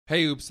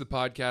Hey, Oops, the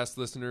podcast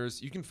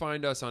listeners. You can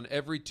find us on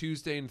every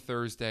Tuesday and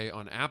Thursday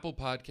on Apple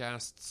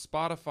Podcasts,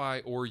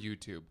 Spotify, or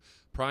YouTube.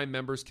 Prime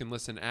members can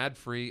listen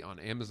ad-free on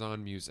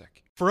Amazon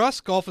Music. For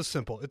us, golf is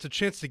simple. It's a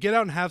chance to get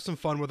out and have some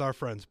fun with our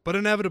friends. But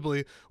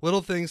inevitably,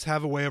 little things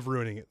have a way of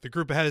ruining it. The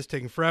group ahead is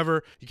taking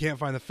forever, you can't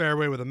find the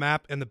fairway with a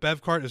map, and the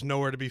bev cart is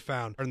nowhere to be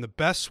found. And the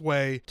best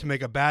way to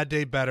make a bad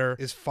day better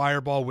is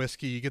Fireball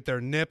Whiskey. You get their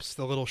nips,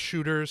 the little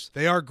shooters.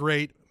 They are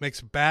great.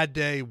 Makes a bad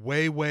day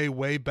way, way,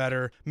 way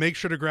better. Make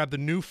sure to grab the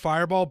new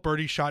Fireball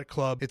Birdie Shot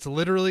Club. It's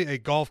literally a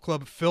golf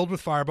club filled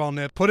with Fireball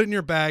nip. Put it in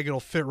your bag. It'll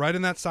fit right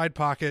in that side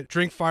pocket.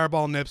 Drink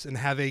Fireball nips and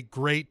have a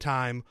great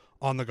time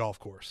on the golf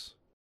course.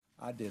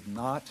 I did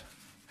not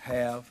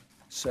have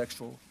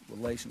sexual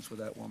relations with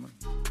that woman.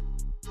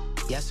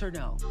 Yes or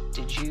no?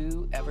 Did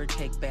you ever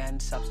take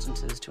banned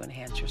substances to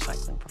enhance your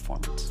cycling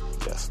performance?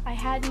 Yes. I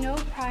had no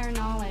prior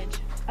knowledge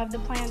of the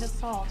planned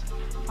assault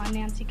on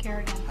Nancy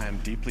Kerrigan. I am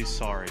deeply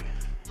sorry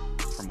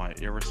for my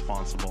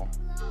irresponsible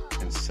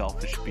and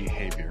selfish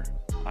behavior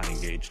I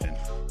engaged in.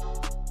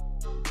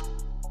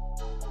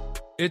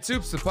 It's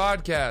Oops, the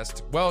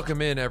podcast. Welcome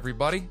in,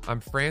 everybody. I'm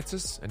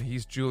Francis, and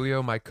he's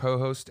Julio, my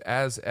co-host,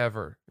 as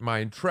ever. My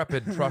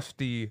intrepid,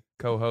 trusty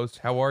co-host.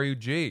 How are you,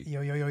 G?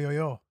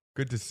 Yo.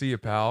 Good to see you,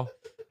 pal.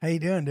 How you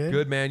doing, dude?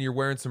 Good, man. You're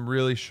wearing some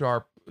really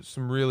sharp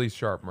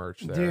merch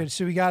there. Dude,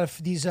 so we got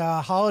these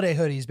holiday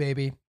hoodies,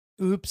 baby.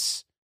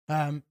 Oops.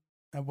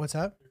 What's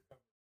up?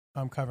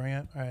 I'm covering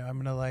it. All right,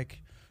 I'm going to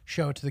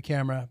show it to the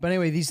camera. But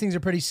anyway, these things are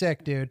pretty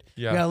sick, dude.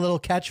 Yeah. We got a little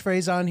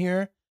catchphrase on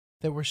here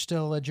that we're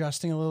still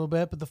adjusting a little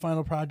bit, but the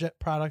final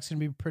product's going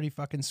to be pretty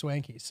fucking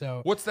swanky. So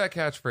What's that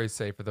catchphrase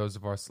say for those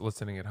of us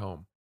listening at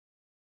home?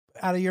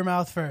 out of your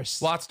mouth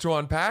first. Lots to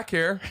unpack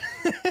here.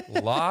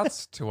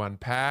 Lots to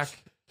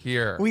unpack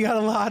here. We got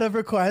a lot of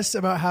requests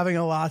about having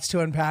a lots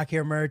to unpack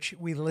here merch.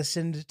 We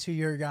listened to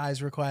your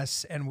guys'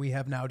 requests and we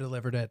have now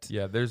delivered it.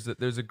 Yeah, there's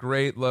a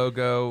great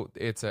logo.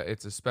 It's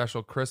a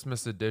special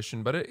Christmas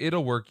edition, but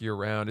it'll work year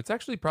round. It's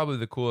actually probably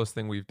the coolest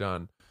thing we've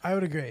done. I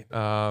would agree.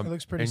 It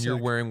looks pretty And sick. you're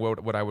wearing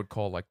what I would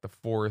call like the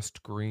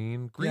forest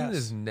green. Green Yes.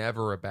 is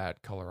never a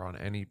bad color on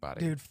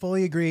anybody. Dude,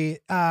 fully agree.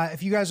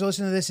 If you guys are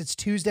listening to this, it's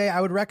Tuesday. I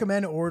would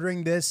recommend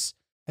ordering this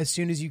as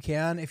soon as you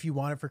can if you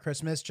want it for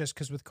Christmas, just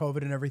because with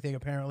COVID and everything,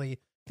 apparently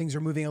things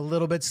are moving a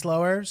little bit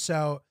slower.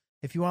 So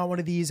if you want one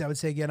of these, I would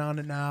say get on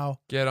it now.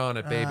 Get on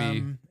it,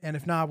 baby. And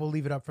if not, we'll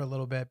leave it up for a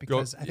little bit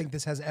because I think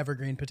this has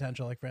evergreen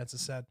potential, like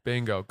Francis said.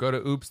 Bingo. Go to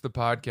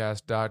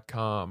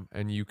oopsthepodcast.com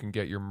and you can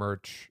get your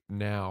merch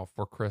now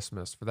for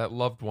Christmas for that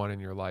loved one in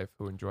your life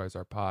who enjoys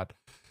our pod.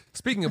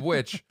 Speaking of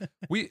which,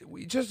 we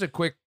just a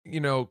quick,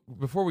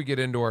 before we get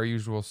into our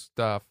usual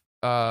stuff,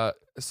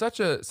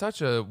 such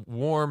a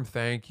warm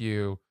thank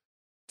you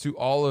to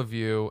all of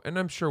you, and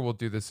I'm sure we'll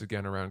do this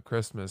again around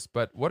Christmas,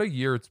 but what a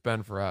year it's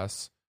been for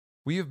us.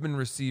 We have been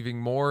receiving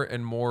more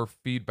and more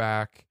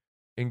feedback,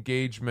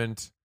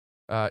 engagement,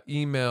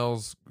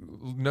 emails,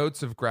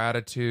 notes of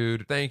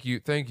gratitude. Thank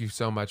you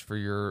so much for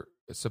your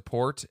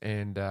support,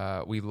 and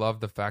we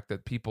love the fact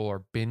that people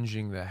are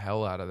binging the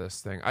hell out of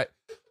this thing.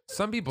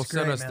 Some people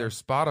sent us their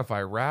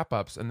Spotify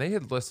wrap-ups, and they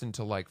had listened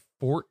to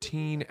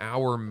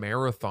 14-hour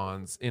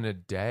marathons in a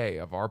day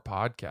of our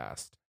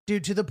podcast.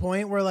 Dude, to the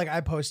point where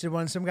I posted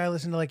one, some guy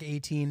listened to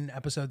 18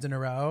 episodes in a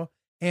row.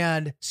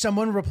 And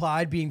someone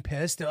replied being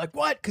pissed. They're like,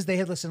 what? Because they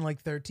had listened to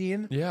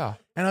 13. Yeah.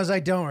 And I was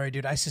like, don't worry,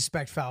 dude. I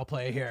suspect foul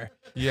play here.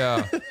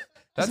 Yeah.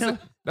 That's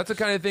the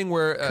kind of thing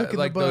where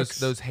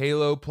those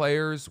Halo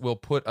players will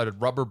put a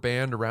rubber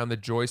band around the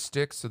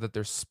joystick so that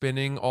they're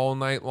spinning all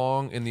night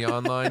long in the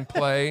online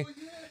play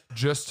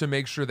just to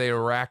make sure they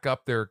rack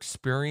up their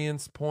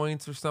experience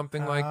points or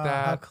something like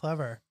that. How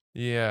clever.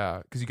 Yeah.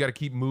 Because you got to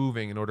keep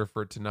moving in order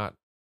for it to not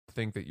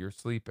think that you're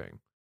sleeping.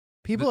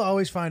 People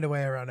always find a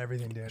way around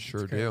everything, dude.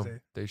 Sure do.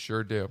 They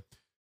sure do.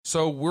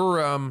 So we're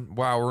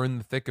in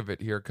the thick of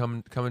it here,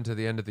 coming to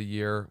the end of the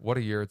year. What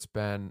a year it's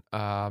been.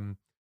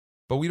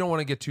 But we don't want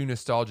to get too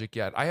nostalgic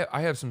yet.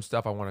 I have some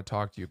stuff I want to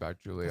talk to you about,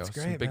 Julio. That's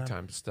great, some big man.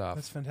 time stuff.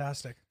 That's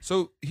fantastic.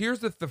 So here's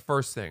the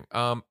first thing.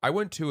 I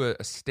went to a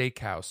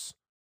steakhouse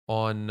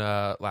on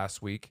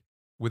last week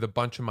with a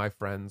bunch of my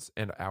friends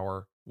and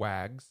our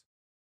wags.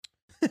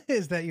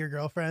 Is that your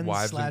girlfriends?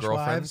 Wives and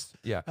girlfriends. Wives?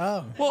 Yeah.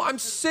 Oh. Well, I'm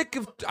sick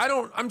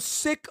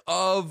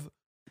of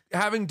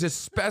having to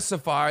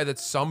specify that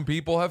some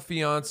people have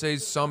fiancés,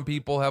 some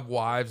people have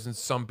wives, and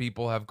some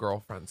people have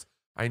girlfriends.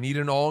 I need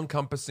an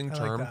all-encompassing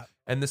term,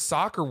 and the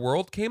soccer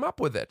world came up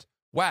with it.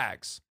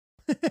 Wags.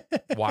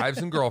 Wives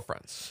and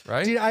girlfriends,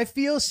 right? Dude, I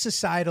feel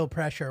societal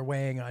pressure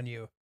weighing on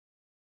you.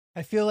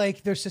 I feel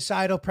like there's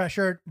societal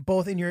pressure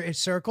both in your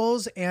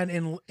circles and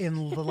in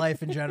the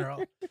life in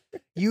general.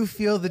 You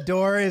feel the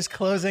door is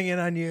closing in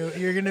on you.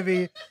 You're going to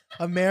be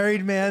a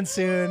married man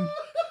soon.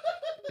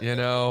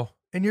 And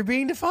you're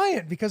being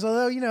defiant because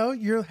although,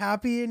 you're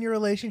happy in your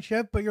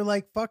relationship, but you're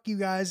like, fuck you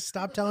guys.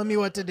 Stop telling me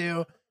what to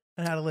do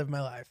and how to live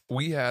my life.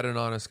 We had an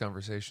honest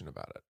conversation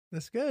about it.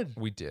 That's good.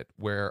 We did,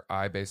 where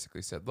I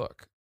basically said,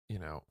 look,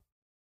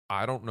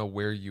 I don't know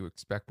where you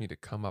expect me to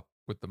come up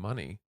with the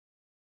money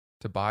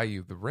to buy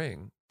you the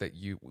ring that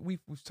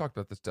we've talked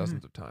about this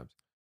dozens of times.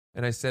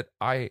 And I said,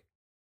 I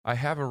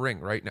have a ring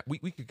right now.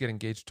 We could get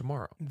engaged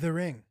tomorrow. The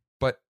ring.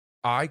 But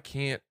I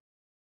can't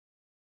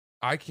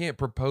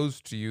propose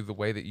to you the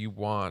way that you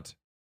want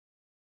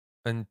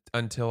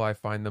until I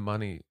find the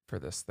money for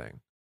this thing.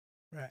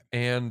 Right.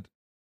 And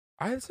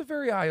it's a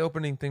very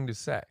eye-opening thing to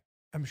say.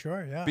 I'm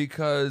sure, yeah.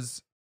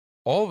 Because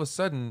all of a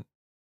sudden,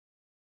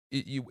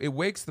 it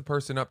wakes the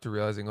person up to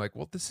realizing, like,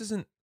 well, this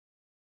isn't,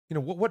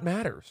 what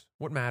matters?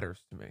 What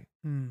matters to me?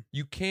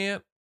 You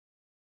can't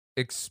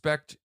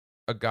expect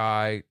a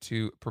guy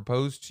to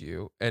propose to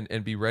you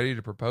and be ready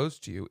to propose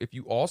to you if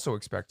you also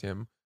expect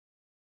him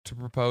to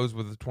propose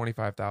with a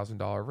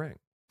 $25,000 ring.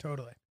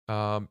 Totally.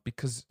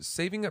 Because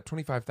saving up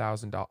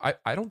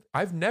 $25,000,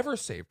 I've never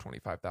saved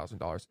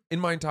 $25,000 in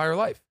my entire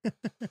life.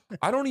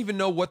 I don't even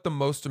know what the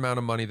most amount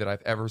of money that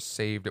I've ever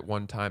saved at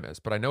one time is,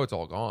 but I know it's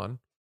all gone.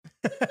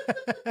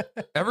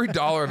 Every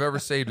dollar I've ever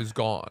saved is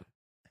gone.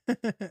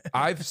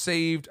 I've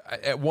saved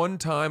at one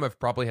time, I've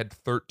probably had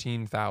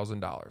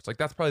 $13,000. Like,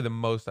 that's probably the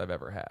most I've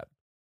ever had.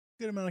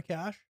 Good amount of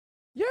cash.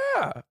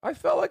 Yeah, I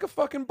felt like a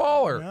fucking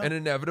baller. Yeah. And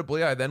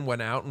inevitably, I then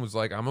went out and was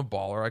like, I'm a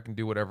baller. I can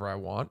do whatever I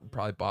want.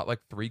 Probably bought like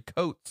 3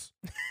 coats.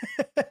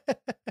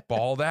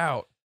 Balled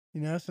out.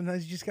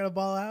 Sometimes you just got to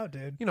ball out,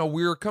 dude.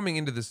 We were coming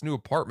into this new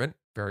apartment,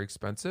 very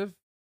expensive,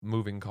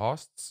 moving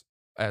costs,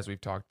 as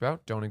we've talked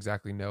about. Don't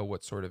exactly know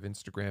what sort of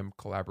Instagram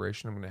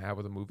collaboration I'm going to have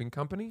with a moving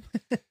company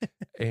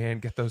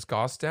and get those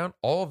costs down.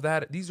 All of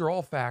that, these are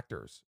all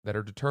factors that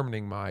are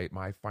determining my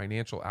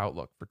financial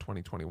outlook for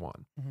 2021.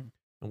 Mm-hmm.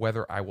 And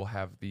whether I will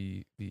have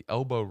the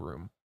elbow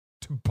room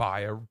to buy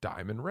a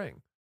diamond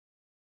ring.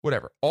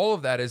 Whatever. All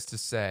of that is to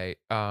say,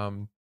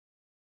 why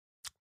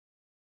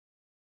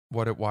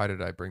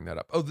did I bring that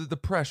up? Oh, the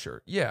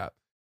pressure. Yeah.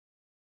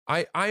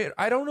 I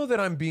don't know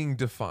that I'm being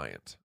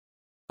defiant.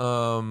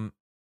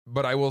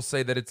 But I will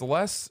say that it's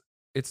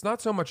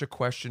not so much a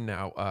question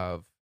now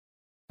of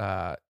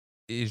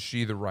is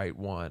she the right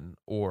one,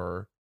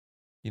 or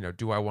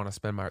do I want to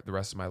spend the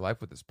rest of my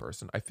life with this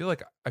person? I feel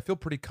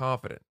pretty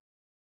confident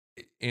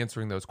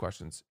answering those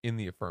questions in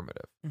the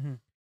affirmative. Mm-hmm.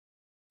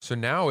 So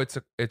now it's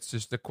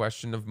just a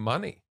question of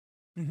money.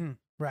 Mm-hmm.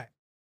 Right.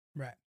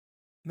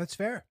 That's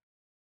fair,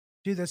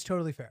 dude. That's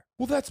totally fair.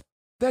 Well,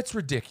 that's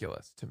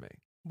ridiculous to me.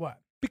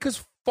 What?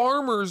 Because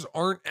farmers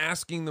aren't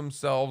asking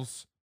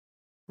themselves,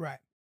 right?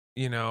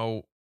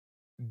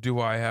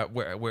 Do I have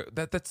where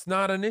that's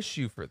not an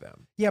issue for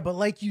them. Yeah, but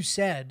like you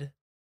said,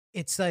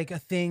 it's like a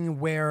thing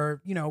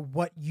where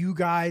what you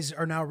guys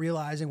are now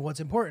realizing what's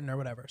important or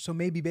whatever. So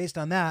maybe based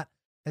on that,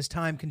 as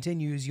time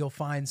continues, you'll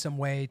find some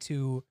way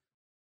to,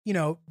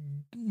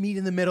 meet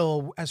in the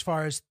middle as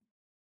far as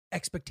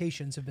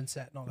expectations have been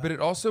set and all that. But it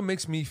also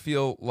makes me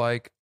feel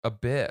like a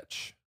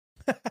bitch.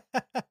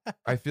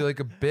 I feel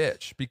like a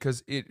bitch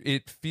because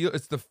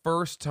it's the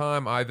first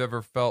time I've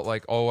ever felt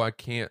like, oh, I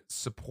can't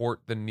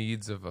support the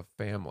needs of a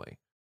family.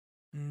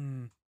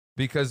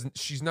 Because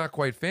she's not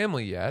quite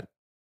family yet,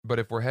 but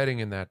if we're heading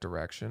in that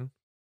direction,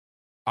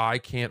 I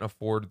can't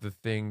afford the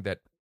thing that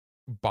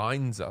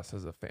binds us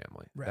as a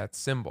family. Right. That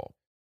symbol.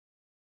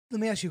 Let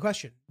me ask you a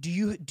question.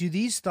 Do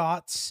these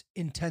thoughts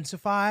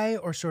intensify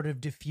or sort of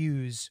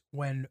diffuse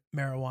when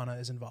marijuana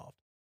is involved?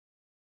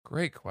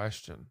 Great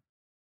question.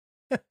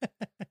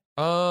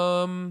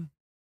 That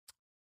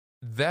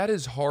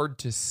is hard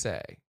to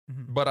say,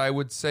 but I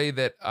would say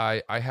that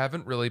I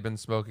haven't really been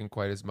smoking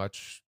quite as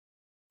much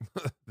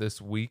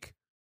this week.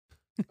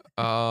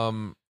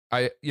 I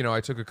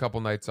took a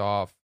couple nights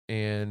off,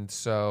 and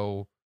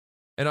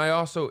I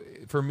also,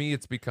 for me,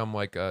 it's become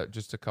like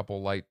just a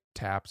couple light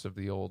taps of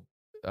the old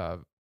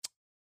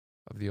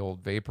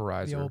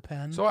vaporizer. The old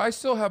pen. So I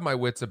still have my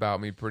wits about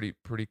me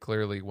pretty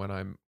clearly when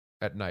I'm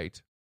at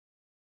night,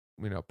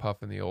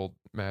 puffing the old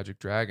Magic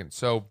Dragon.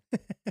 So,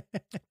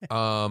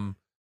 I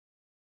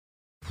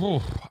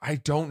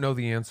don't know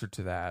the answer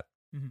to that.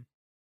 Mm-hmm.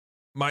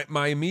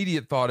 My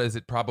immediate thought is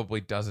it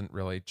probably doesn't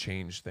really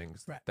change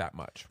things that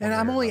much. And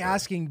I'm only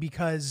asking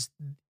because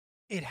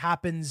it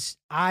happens.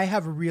 I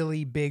have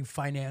really big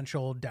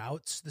financial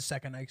doubts the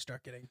second I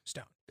start getting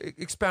stoned.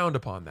 Expound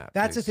upon that.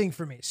 That's the thing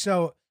for me.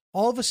 So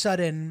all of a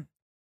sudden,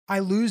 I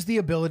lose the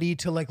ability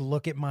to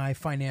look at my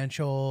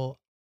financial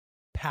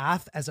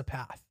path as a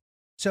path.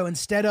 So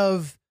instead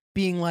of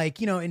being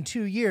in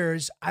 2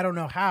 years, I don't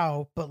know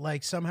how,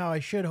 but somehow I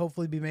should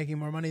hopefully be making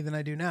more money than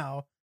I do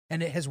now.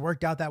 And it has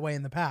worked out that way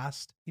in the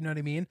past. You know what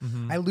I mean?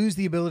 Mm-hmm. I lose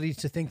the ability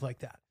to think like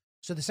that.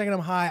 So the second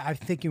I'm high, I'm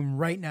thinking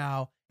right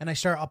now, and I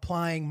start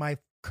applying my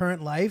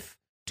current life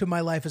to my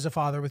life as a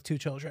father with 2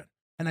 children.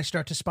 And I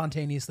start to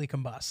spontaneously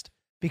combust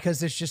because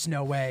there's just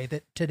no way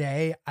that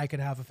today I could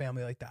have a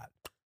family like that.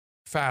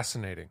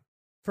 Fascinating.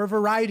 For a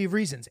variety of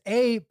reasons.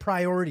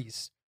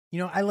 Priorities.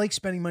 I like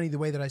spending money the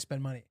way that I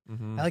spend money.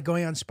 Mm-hmm. I like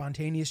going on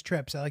spontaneous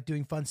trips. I like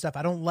doing fun stuff.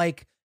 I don't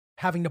like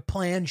having to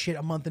plan shit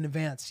a month in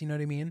advance. You know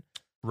what I mean?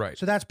 Right.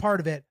 So that's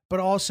part of it. But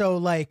also all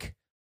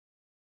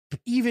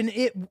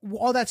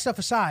that stuff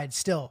aside,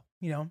 still,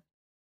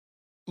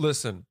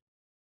 Listen,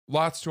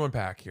 lots to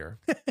unpack here.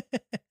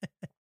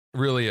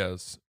 Really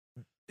is.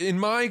 in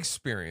my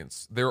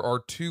experience, there are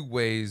two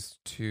ways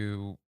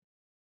to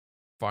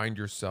find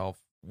yourself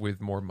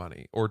with more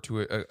money or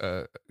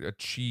to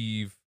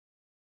achieve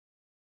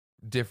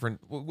different.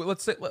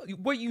 Let's say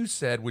what you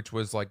said, which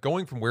was like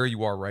going from where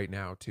you are right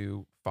now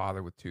to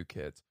father with 2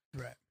 kids.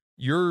 Right.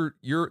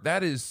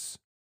 That is,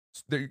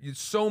 there's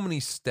so many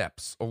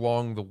steps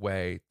along the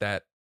way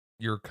that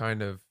you're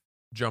kind of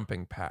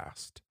jumping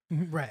past.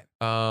 Right.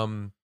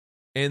 And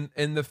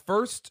the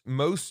first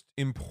most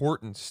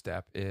important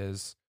step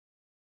is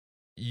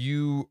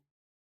you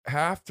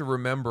have to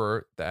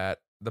remember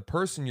that the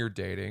person you're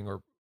dating,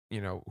 or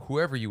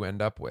whoever you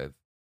end up with,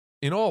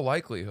 in all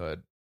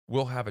likelihood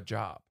will have a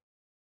job.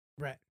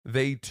 Right.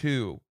 They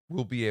too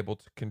will be able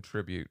to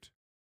contribute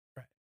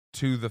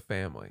to the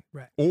family.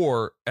 Right.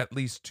 Or at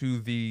least to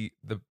the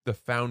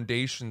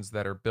foundations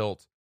that are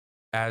built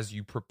as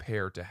you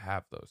prepare to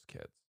have those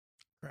kids.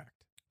 Correct.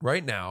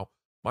 Right now,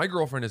 my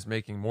girlfriend is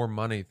making more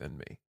money than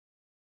me,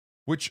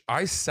 which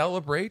I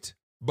celebrate,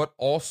 but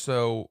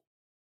also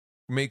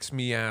makes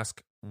me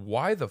ask,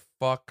 why the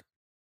fuck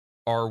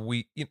are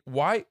we?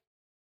 Why?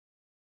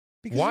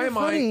 Because why you're am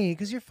funny,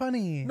 because you're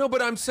funny. No,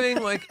 but I'm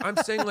saying like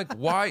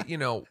why?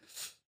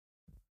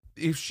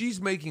 If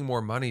she's making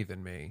more money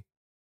than me,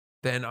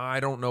 then I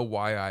don't know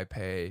why I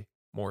pay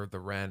more of the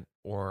rent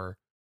or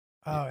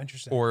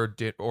interesting.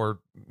 or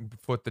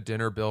foot the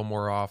dinner bill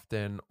more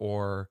often,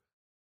 or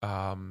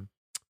are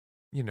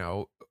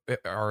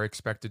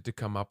expected to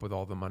come up with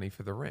all the money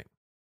for the ring.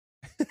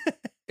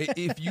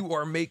 If you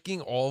are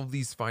making all of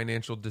these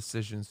financial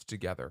decisions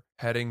together,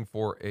 heading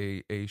for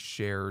a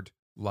shared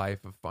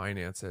life of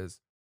finances,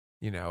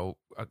 a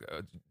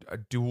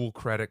dual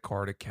credit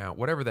card account,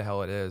 whatever the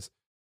hell it is,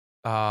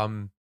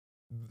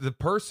 the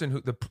person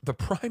who the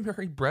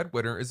primary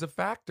breadwinner is a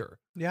factor.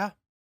 Yeah,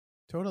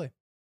 totally.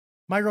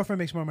 My girlfriend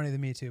makes more money than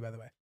me too, by the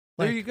way.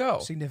 There you go.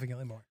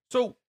 Significantly more.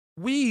 So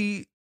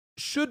we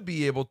should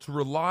be able to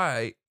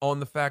rely on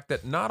the fact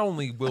that not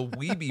only will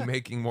we be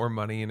making more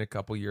money in a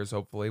couple years,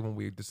 hopefully, when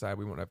we decide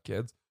we won't have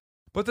kids,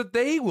 but that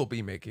they will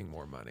be making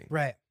more money.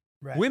 Right.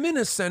 Right. Women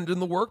ascend in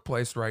the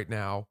workplace right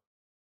now.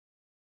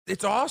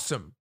 It's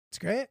awesome. It's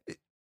great.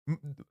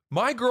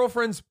 My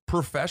girlfriend's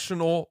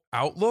professional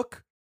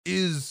outlook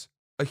is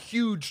a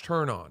huge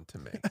turn on to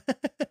me.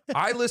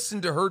 I listen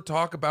to her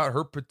talk about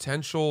her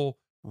potential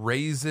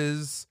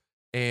raises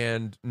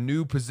and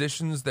new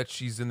positions that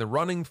she's in the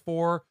running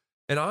for.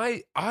 And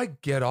I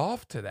get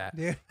off to that.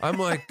 Yeah. I'm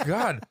like,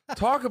 God,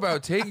 talk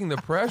about taking the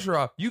pressure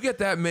off. You get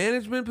that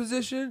management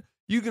position,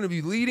 you're going to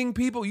be leading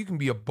people. You can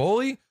be a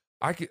bully.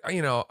 I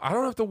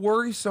don't have to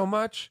worry so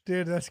much.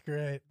 Dude, that's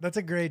great. That's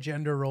a great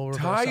gender role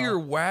reversal. Tie your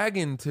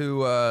wagon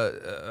to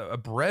a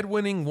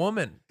breadwinning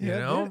woman, you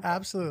know? Dude,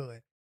 absolutely.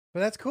 But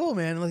that's cool,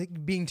 man.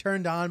 Like being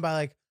turned on by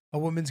like a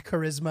woman's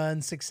charisma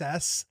and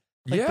success.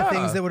 Like the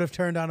things that would have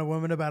turned on a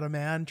woman about a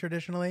man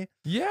traditionally.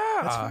 Yeah.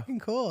 That's fucking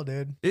cool,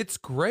 dude. It's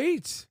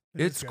great.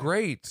 It's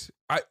great.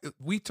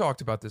 We talked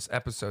about this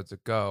episodes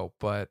ago,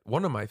 but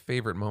one of my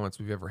favorite moments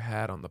we've ever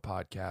had on the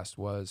podcast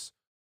was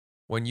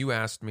when you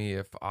asked me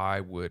if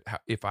I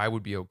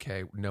would be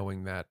okay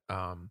knowing that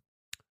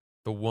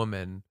the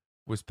woman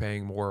was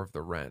paying more of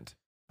the rent.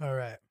 All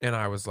right. And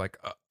I was like,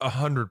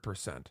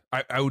 100%.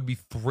 I would be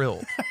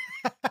thrilled.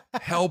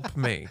 Help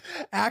me.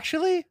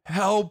 Actually?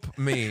 Help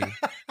me.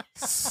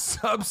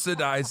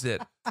 Subsidize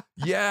it.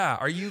 Yeah.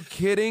 Are you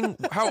kidding?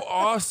 How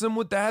awesome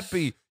would that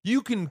be?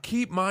 You can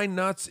keep my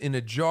nuts in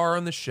a jar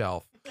on the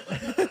shelf.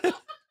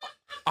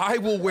 I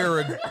will wear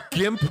a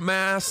GIMP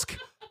mask.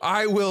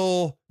 I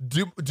will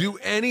do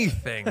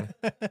anything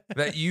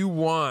that you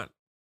want,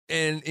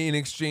 and in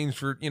exchange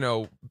for,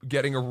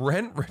 getting a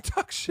rent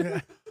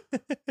reduction.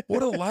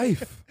 What a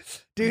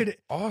life. Dude,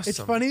 awesome. It's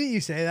funny that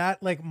you say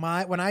that. Like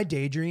when I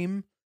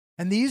daydream,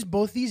 and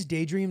both these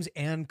daydreams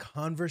and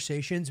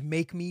conversations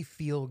make me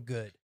feel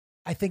good.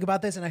 I think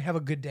about this and I have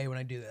a good day when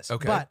I do this.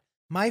 Okay. But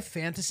my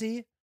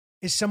fantasy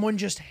is someone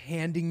just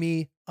handing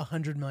me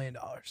 $100 million.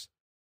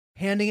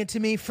 Handing it to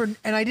me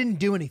and I didn't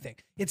do anything.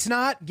 It's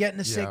not getting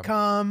a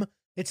sitcom.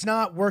 It's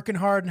not working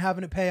hard and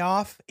having it pay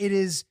off. It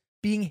is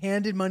being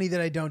handed money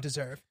that I don't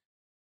deserve.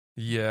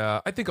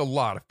 Yeah, I think a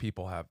lot of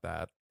people have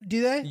that.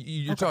 Do they?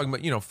 You're talking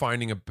about,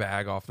 finding a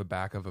bag off the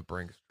back of a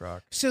Brinks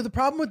truck. So the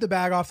problem with the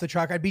bag off the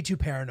truck, I'd be too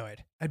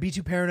paranoid. I'd be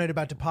too paranoid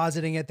about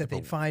depositing it, that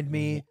they'd find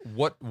me.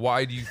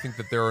 Why do you think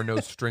that there are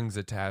no strings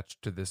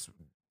attached to this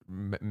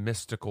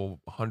mystical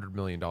 $100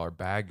 million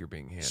bag you're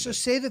being handed? So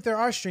say that there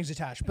are strings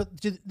attached,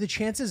 but the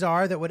chances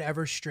are that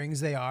whatever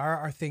strings they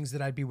are things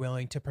that I'd be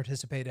willing to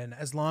participate in,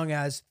 as long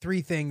as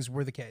 3 things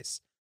were the case.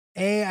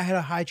 A, I had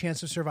a high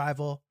chance of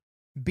survival.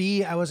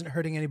 B, I wasn't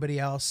hurting anybody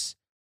else.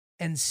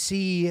 And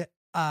C,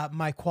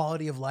 my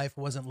quality of life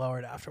wasn't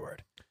lowered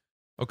afterward.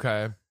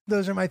 Okay.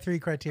 Those are my 3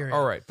 criteria.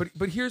 All right.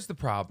 But here's the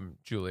problem,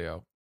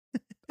 Julio.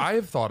 I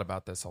have thought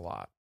about this a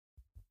lot.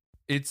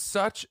 It's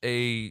such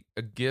a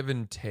give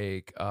and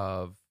take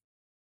of,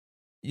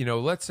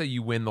 let's say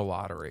you win the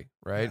lottery,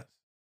 right? Yes.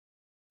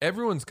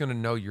 Everyone's going to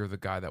know you're the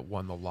guy that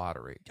won the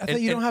lottery. I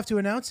thought you don't have to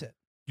announce it.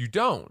 You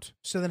don't.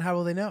 So then how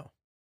will they know?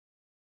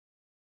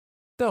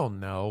 they'll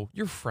know.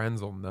 Your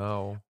friends will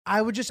know.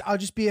 I'll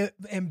just be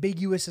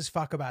ambiguous as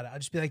fuck about it. I'll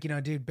just be like,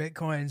 dude,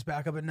 Bitcoin's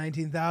back up at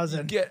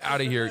 19,000. Get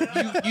out of here.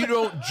 You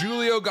don't.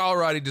 Giulio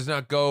Gallerati does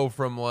not go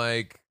from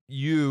like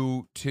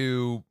you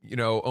to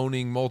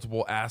owning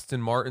multiple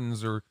Aston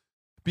Martins or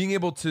being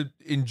able to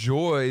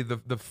enjoy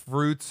the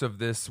fruits of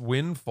this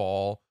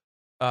windfall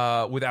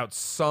without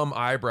some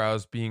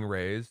eyebrows being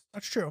raised.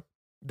 That's true.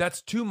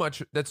 That's too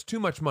much. That's too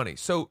much money.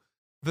 So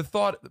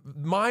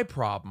my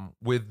problem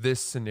with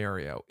this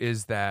scenario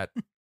is that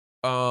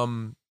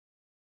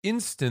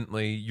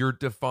instantly you're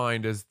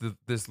defined as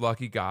this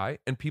lucky guy,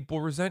 and people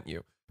resent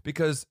you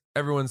because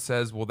everyone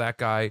says, well, that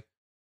guy,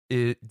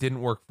 it didn't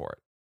work for it.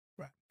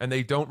 Right. And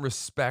they don't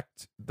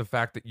respect the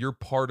fact that you're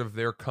part of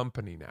their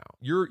company now.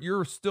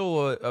 You're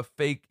still a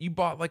fake. You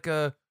bought like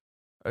a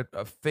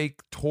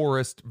fake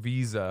tourist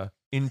visa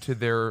into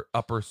their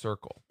upper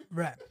circle.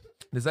 Right.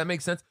 Does that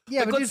make sense?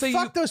 Yeah, like, but dude,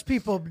 fuck those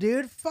people,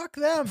 dude. Fuck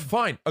them.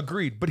 Fine,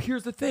 agreed. But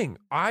here's the thing.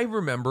 I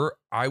remember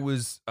I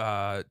was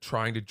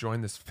trying to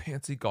join this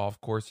fancy golf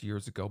course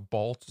years ago,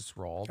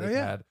 Baltusrol.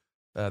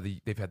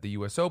 They've had the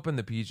U.S. Open,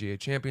 the PGA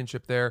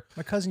Championship there.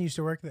 My cousin used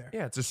to work there.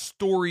 Yeah, it's a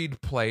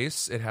storied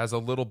place. It has a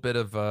little bit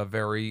of a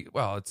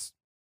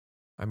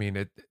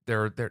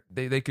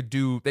they could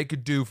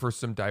do for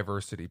some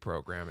diversity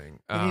programming.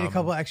 They need a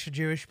couple extra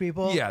Jewish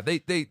people. Yeah, they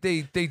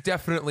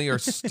definitely are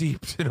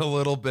steeped in a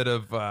little bit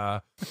of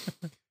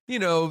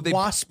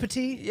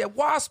waspity. Yeah,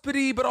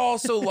 waspity, but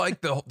also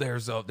like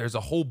there's a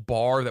whole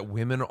bar that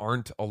women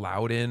aren't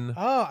allowed in.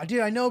 Oh,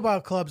 dude, I know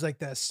about clubs like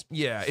this.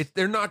 Yeah,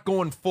 they're not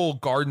going full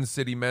Garden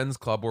City Men's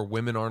Club where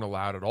women aren't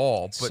allowed at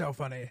all. But, so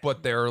funny.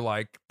 But they're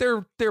like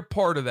they're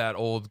part of that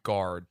old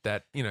guard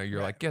that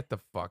you're like, get the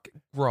fuck,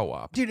 grow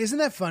up, dude. Isn't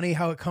that funny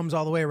how it comes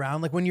all the way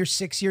around? Like when you're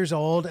 6 years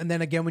old, and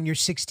then again when you're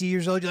 60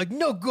 years old, you're like,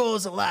 no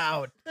girls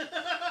allowed.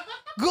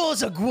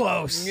 Girls are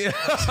gross. Yeah.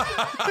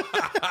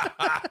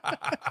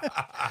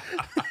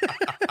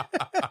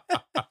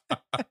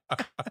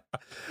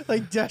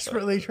 Like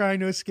desperately trying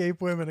to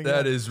escape women again.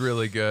 That is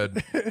really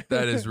good.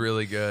 That is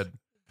really good.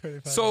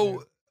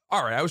 So,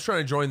 all right, I was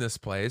trying to join this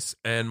place,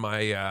 and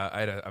I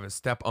have a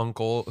step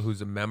uncle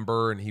who's a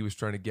member, and he was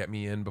trying to get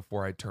me in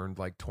before I turned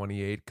like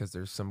 28 because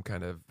there's some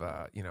kind of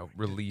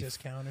relief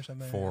discount or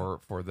something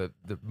for the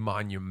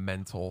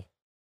monumental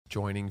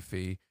joining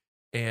fee,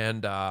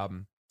 and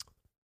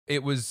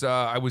it was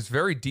I was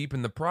very deep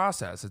in the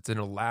process. It's an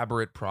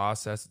elaborate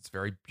process. It's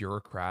very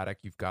bureaucratic.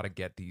 You've got to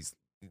get these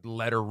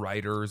letter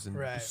writers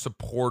and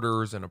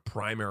supporters and a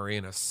primary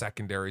and a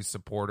secondary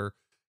supporter.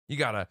 You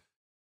got to,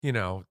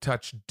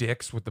 touch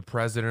dicks with the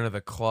president of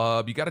the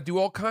club. You got to do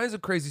all kinds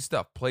of crazy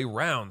stuff. Play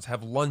rounds,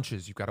 have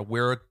lunches. You got to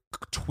wear a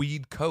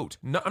tweed coat.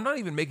 No, I'm not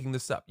even making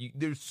this up.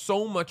 There's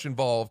so much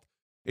involved.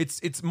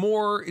 It's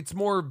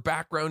more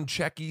background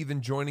checky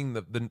than joining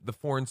the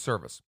foreign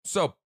service.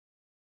 So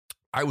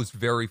I was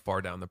very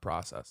far down the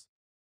process,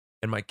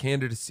 and my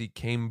candidacy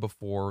came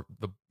before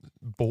the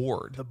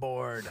board. The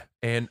board.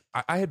 And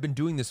I had been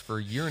doing this for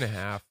a year and a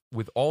half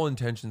with all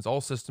intentions,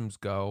 all systems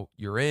go.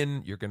 You're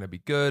in, you're going to be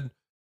good.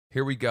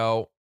 Here we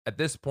go. At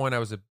this point, I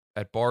was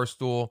at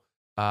Barstool.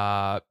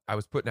 I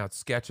was putting out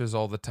sketches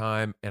all the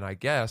time, and I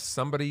guess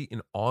somebody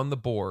on the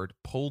board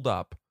pulled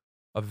up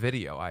a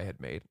video I had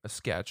made, a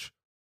sketch.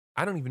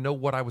 I don't even know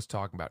what I was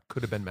talking about.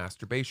 Could have been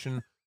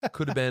masturbation.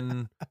 Could have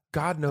been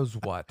God knows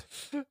what.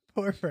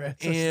 Poor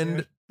Francis. And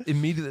dude.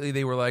 Immediately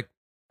they were like,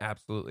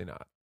 absolutely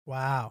not.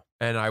 Wow.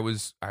 And I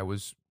was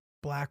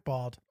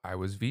blackballed. I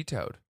was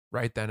vetoed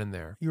right then and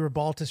there. You were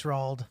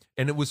Baltusrolled.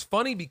 And it was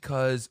funny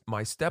because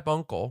my step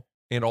uncle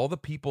and all the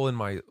people in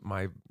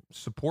my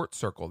support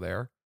circle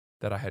there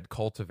that I had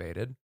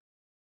cultivated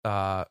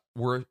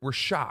were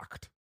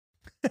shocked.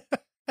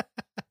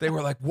 They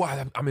were like,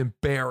 "Why? I'm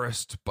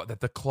embarrassed, but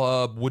that the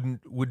club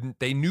wouldn't.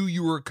 They knew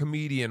you were a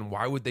comedian.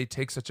 Why would they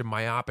take such a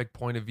myopic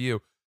point of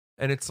view?"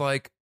 And it's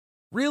like,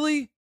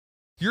 really?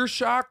 You're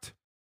shocked?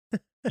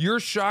 You're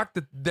shocked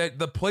that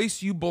the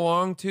place you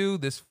belong to,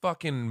 this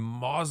fucking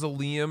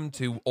mausoleum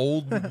to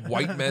old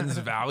white men's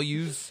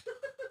values,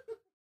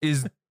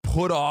 is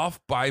put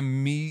off by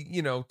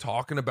me,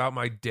 talking about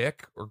my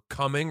dick or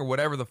coming or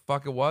whatever the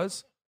fuck it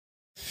was?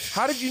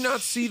 How did you not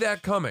see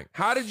that coming?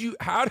 How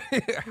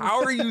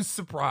are you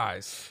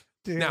surprised?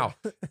 Dude. Now,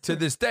 to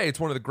this day, it's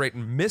one of the great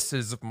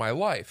misses of my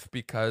life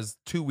because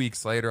 2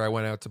 weeks later I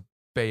went out to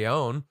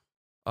Bayonne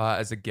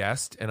as a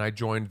guest, and I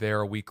joined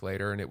there a week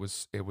later, and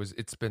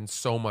it's been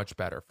so much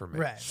better for me.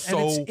 Right.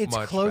 So and it's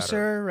much closer,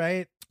 better.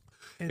 Right?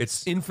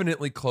 It's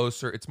infinitely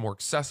closer. It's more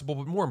accessible,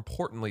 but more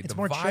importantly, it's the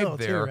more vibe chill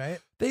there. Too,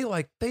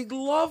 right? They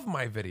love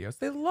my videos.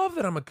 They love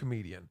that I'm a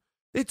comedian.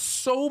 It's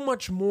so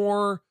much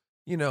more,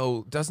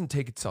 doesn't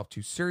take itself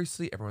too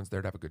seriously. Everyone's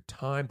there to have a good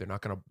time. They're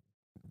not going to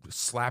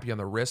slap you on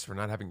the wrist for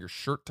not having your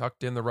shirt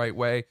tucked in the right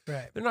way.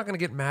 Right. They're not going to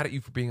get mad at you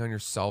for being on your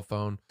cell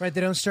phone. Right.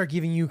 They don't start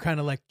giving you kind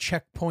of like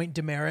checkpoint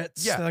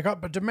demerits. Yeah. They're like, oh,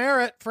 but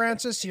demerit,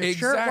 Francis, your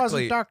shirt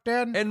wasn't tucked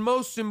in. And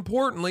most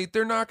importantly,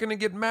 they're not going to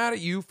get mad at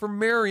you for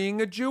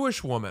marrying a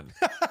Jewish woman.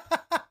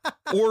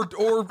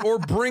 or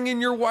bringing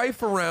your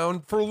wife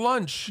around for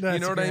lunch. You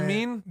That's know what I great.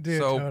 mean? Dude,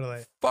 so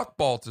totally. fuck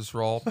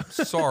Baltusrol.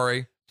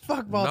 Sorry.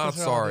 Fuck Not Baltusrol,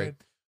 sorry. dude.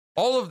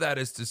 All of that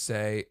is to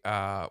say,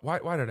 why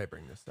did I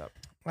bring this up?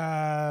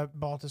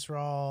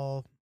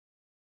 Baltusrol,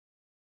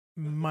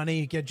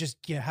 money,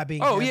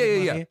 having. Oh,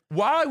 having yeah. money.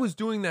 While I was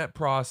doing that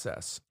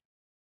process,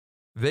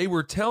 they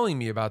were telling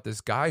me about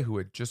this guy who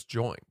had just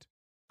joined,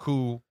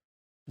 who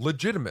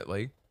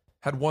legitimately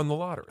had won the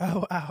lottery.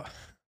 Oh, wow.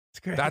 It's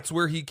great. That's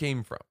where he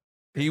came from.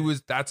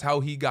 That's how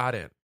he got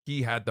in.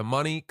 He had the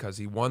money because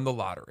he won the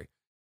lottery.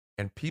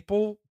 And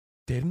people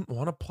didn't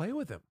want to play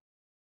with him.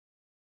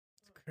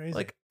 crazy.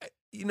 Like,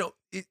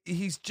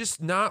 he's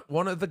just not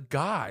one of the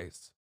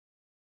guys.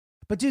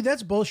 But dude,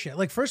 that's bullshit.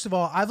 Like, first of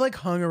all, I've like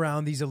hung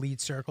around these elite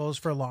circles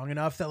for long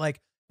enough that like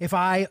if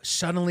I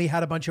suddenly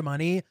had a bunch of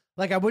money,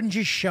 like I wouldn't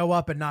just show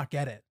up and not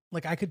get it.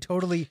 Like I could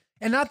totally,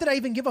 and not that I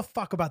even give a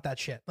fuck about that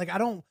shit. Like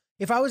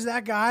if I was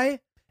that guy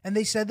and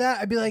they said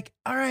that, I'd be like,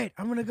 all right,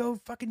 I'm gonna go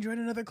fucking join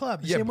another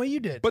club. The same way you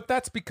did. But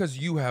that's because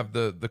you have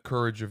the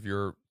courage of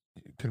your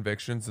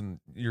convictions and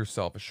you're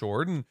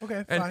self-assured and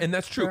Okay, and, fine, and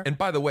that's true. fair. And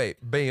by the way,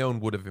 Bayonne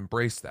would have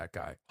embraced that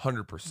guy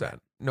 100%. Right.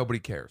 Nobody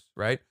cares,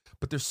 right?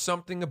 But there's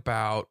something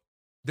about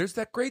there's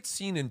that great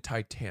scene in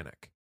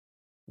Titanic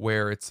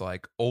where it's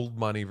like old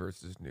money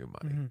versus new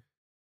money. Mhm.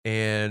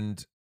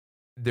 And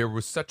there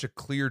was such a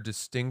clear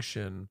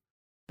distinction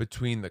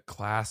between the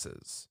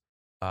classes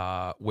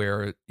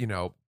where,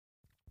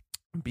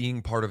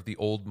 being part of the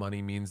old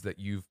money means that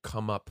you've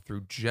come up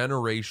through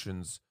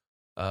generations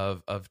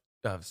of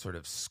sort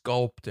of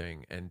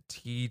sculpting and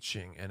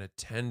teaching and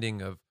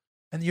attending of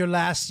And you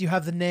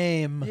have the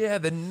name.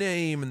 the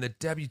name and the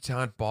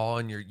debutante ball,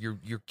 and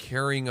you're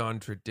carrying on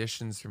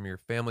traditions from your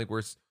family.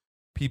 Whereas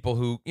people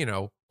who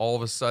all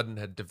of a sudden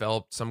had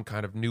developed some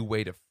kind of new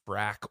way to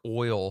frack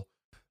oil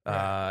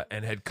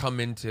and had come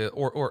into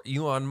or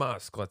Elon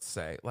Musk, let's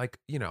say, like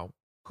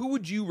who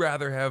would you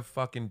rather have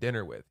fucking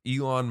dinner with,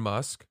 Elon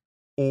Musk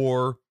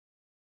or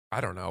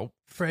I don't know,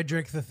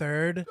 Frederick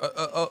III.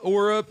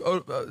 or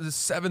the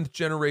seventh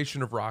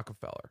generation of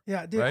Rockefeller?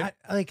 Yeah, dude. Right?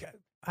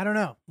 I don't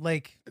know.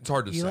 Like It's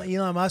hard to say.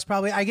 Elon Musk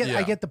probably. I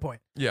Yeah. get the point.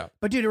 Yeah,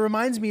 But dude, it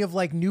reminds me of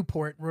like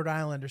Newport, Rhode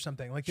Island, or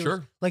something. Like there was,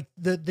 Sure. like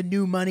the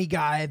new money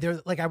guy.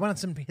 They're like, I went on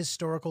some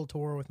historical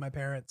tour with my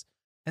parents,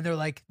 and they're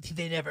like,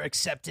 they never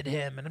accepted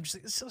him, and I'm just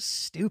like, it's so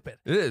stupid.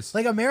 it is.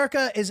 Like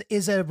America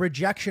is a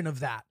rejection of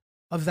that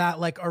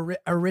like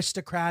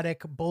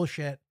aristocratic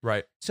bullshit.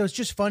 Right. So it's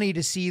just funny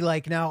to see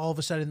like now all of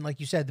a sudden, like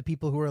you said, the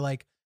people who are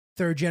like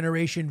third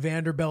generation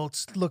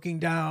Vanderbilts looking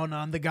down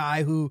on the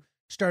guy who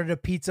started a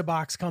pizza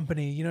box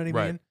company. You know what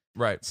I mean?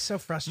 Right. It's so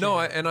frustrating.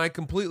 No, and I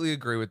completely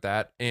agree with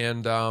that.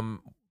 And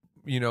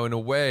in a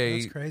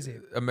way, That's crazy.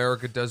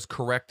 America does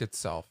correct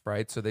itself,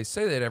 right? So they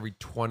say that every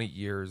 20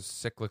 years,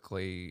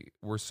 cyclically,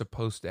 we're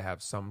supposed to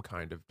have some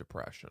kind of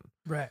depression.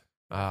 Right.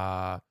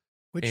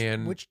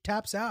 And Which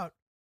taps out,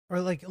 or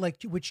like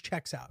which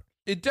checks out.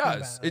 it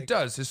does. about it, It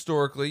does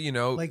historically,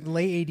 Like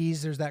late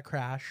 80s, there's that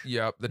crash.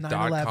 Yep, the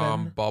 9/11.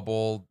 .com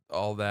bubble,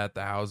 all that,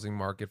 the housing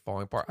market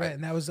falling apart. Right,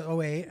 and that was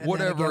 08. And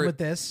Whatever then again it- with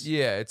this.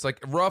 Yeah, it's like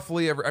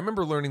roughly I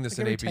remember learning this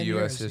Like in every AP 10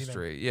 US years,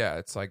 history. Yeah,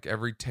 it's like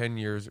every 10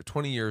 years or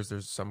 20 years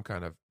there's some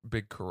kind of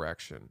big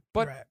correction.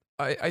 But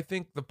Right. I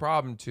think the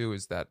problem too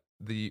is that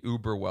the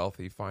uber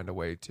wealthy find a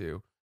way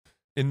to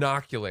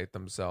inoculate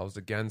themselves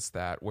against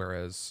that,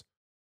 whereas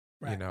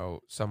Right.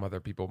 some other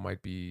people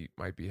might be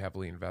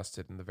heavily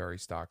invested in the very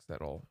stocks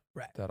that'll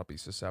be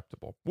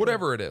susceptible.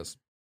 Whatever it is.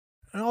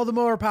 And all the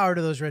more power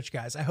to those rich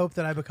guys. I hope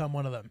that I become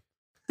one of them.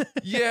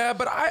 Yeah,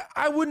 but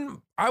I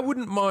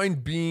wouldn't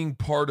mind being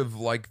part of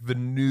like the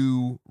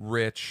new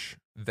rich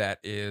that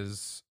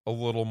is a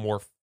little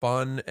more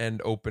fun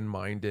and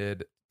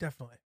open-minded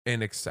Definitely.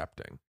 and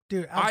accepting.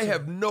 Dude, I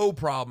have absolutely. no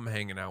problem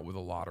hanging out with a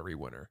lottery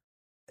winner.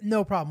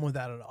 no problem with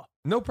that at all.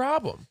 No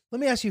problem. Let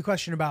me ask you a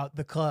question about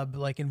the club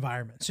like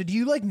environment. So do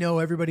you like know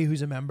everybody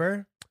who's a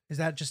member? Is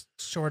that just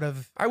sort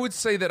of, I would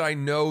say that I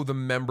know the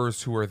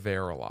members who are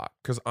there a lot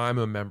because I'm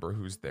a member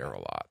who's there a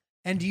lot.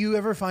 and do you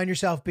ever find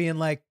yourself being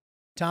like,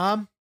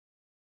 Tom?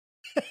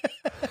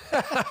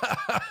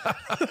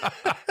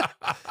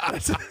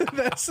 That's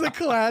the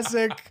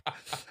classic.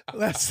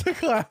 That's the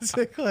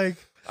classic. Like,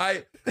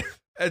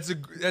 That's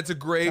a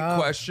great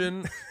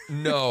question.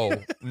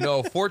 No.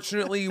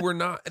 Fortunately, we're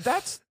not.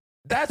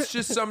 That's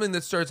just something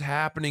that starts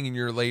happening in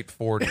your late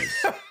 40s.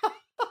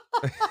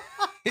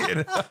 You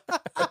know?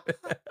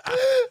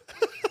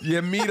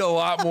 You meet a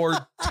lot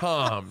more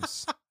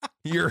Toms.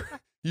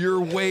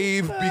 Your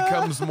wave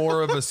becomes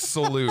more of a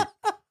salute.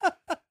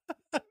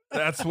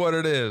 That's what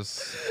it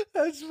is.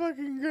 that's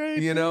fucking great.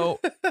 You know,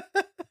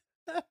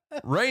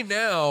 right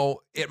now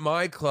at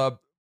my club,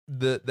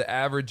 the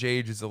average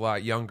age is a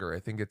lot younger. I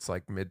think it's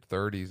like mid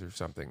 30s or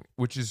something,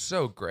 which is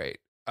so great.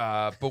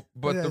 But That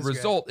the is great.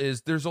 result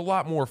is there's a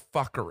lot more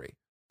fuckery.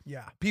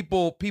 Yeah.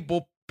 People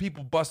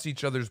bust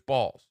each other's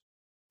balls,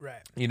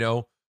 Right.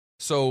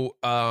 So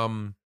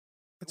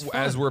It's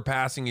as fun. we're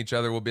passing each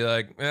other, we'll be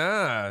like,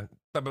 blah,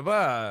 blah,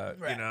 blah.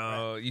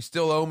 Right, you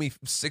still owe me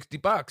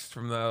 $60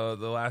 from the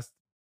last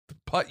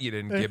putt you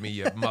didn't give me,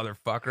 you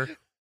motherfucker.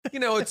 You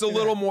know, it's a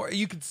little more.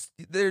 You could.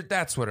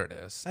 That's what it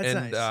is. That's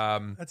and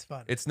nice. That's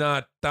fun. It's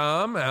not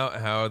Tom.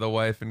 How are the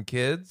wife and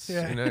kids?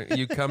 Yeah. You know,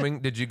 you coming?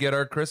 Did you get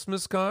our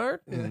Christmas card?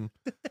 And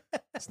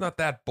it's not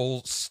that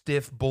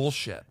stiff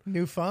bullshit.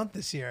 New font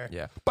this year.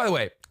 Yeah. By the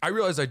way, I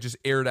realized I just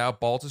aired out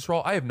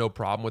Baltusrol. I have no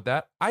problem with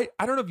that. I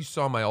don't know if you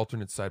saw my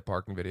alternate side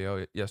parking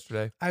video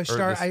yesterday. I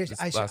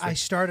I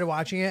started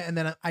watching it and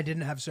then I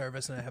didn't have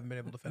service and I haven't been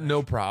able to finish.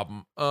 No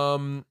problem.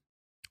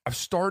 I've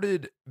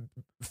started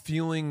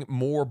feeling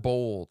more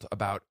bold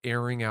about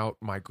airing out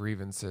my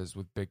grievances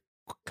with big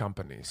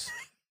companies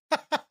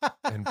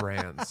and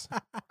brands.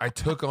 I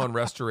took on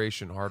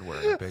Restoration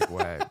Hardware in a big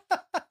way.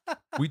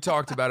 We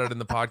talked about it in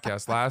the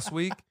podcast last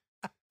week,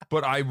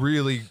 but I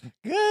really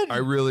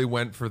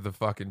went for the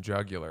fucking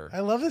jugular.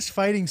 I love this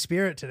fighting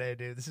spirit today,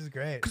 dude. This is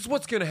great. Because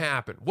what's going to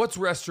happen? What's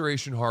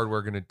Restoration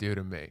Hardware going to do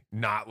to me?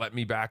 Not let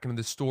me back into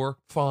the store?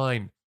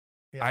 Fine.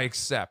 Yeah. I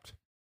accept.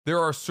 There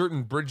are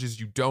certain bridges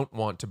you don't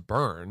want to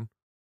burn,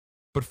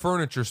 but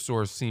furniture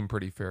stores seem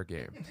pretty fair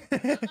game.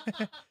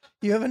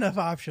 You have enough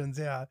options,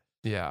 yeah.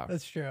 Yeah.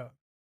 That's true.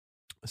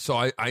 So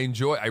I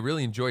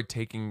really enjoy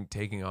taking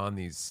on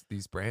these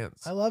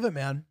brands. I love it,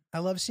 man. I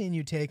love seeing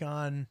you take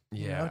on,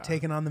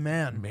 taking on the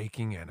man.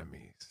 Making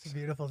enemies. It's a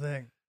beautiful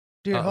thing.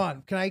 Dude, hold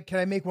on. Can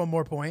I make one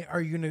more point? Are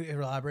you going to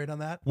elaborate on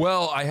that?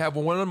 Well, I have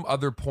one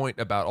other point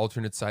about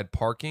alternate side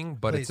parking,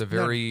 but Please.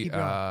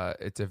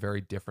 it's a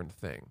very different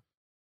thing.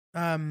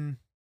 So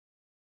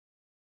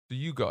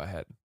you go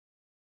ahead.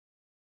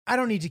 I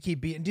don't need to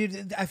keep beating,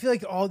 dude. I feel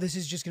like all this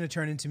is just going to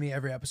turn into me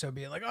every episode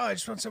being like, oh, I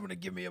just want someone to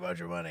give me a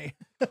bunch of money.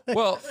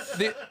 Well,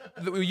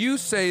 you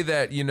say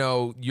that, you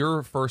know,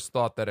 your first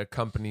thought that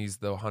accompanies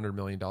the $100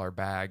 million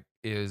bag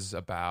is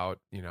about,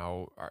 you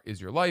know, is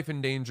your life in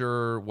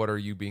danger? What are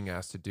you being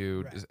asked to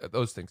do? Right.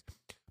 Those things.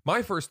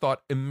 My first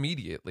thought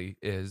immediately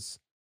is,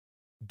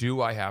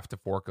 do I have to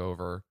fork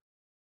over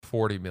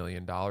 $40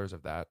 million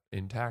of that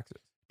in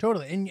taxes?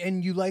 Totally.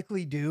 And you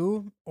likely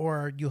do,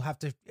 or you'll have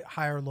to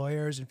hire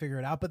lawyers and figure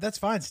it out, but that's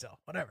fine still.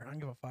 Whatever. I don't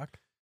give a fuck.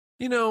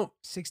 You know,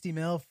 60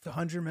 mil,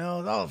 100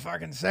 mil, all the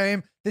fucking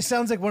same. This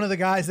sounds like one of the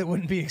guys that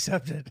wouldn't be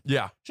accepted.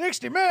 Yeah.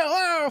 60 mil.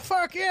 Oh,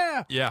 fuck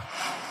yeah. Yeah.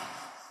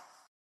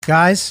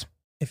 Guys,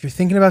 if you're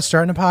thinking about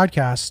starting a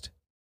podcast,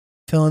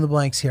 fill in the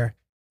blanks here.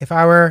 If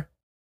I were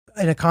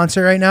in a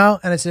concert right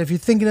now and I said, if you're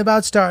thinking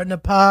about starting a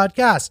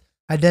podcast,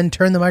 I'd then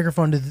turn the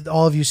microphone to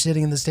all of you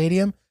sitting in the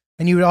stadium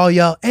and you would all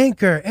yell,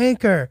 Anchor,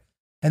 Anchor.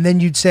 And then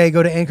you'd say,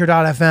 go to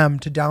anchor.fm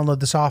to download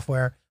the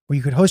software where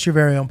you could host your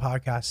very own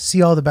podcast,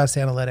 see all the best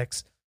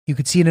analytics. You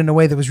could see it in a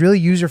way that was really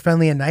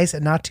user-friendly and nice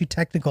and not too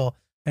technical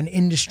and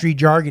industry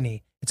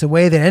jargony. It's a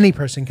way that any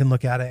person can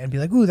look at it and be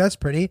like, ooh, that's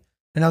pretty.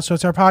 And also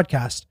it's our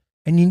podcast.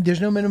 And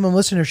there's no minimum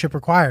listenership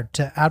required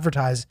to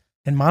advertise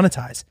and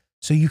monetize.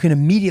 So you can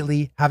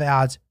immediately have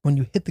ads when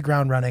you hit the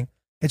ground running.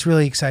 It's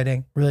really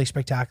exciting, really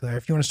spectacular.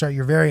 If you want to start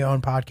your very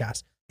own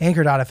podcast,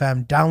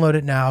 anchor.fm, download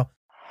it now.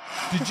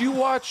 Did you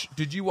watch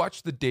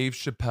the Dave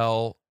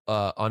Chappelle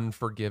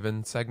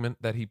Unforgiven segment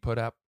that he put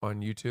up on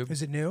YouTube?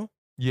 Is it new?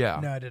 Yeah.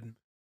 No, I didn't.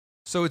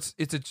 So it's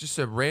just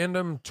a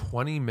random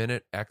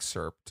 20-minute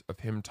excerpt of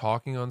him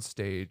talking on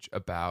stage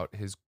about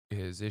his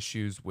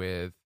issues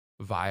with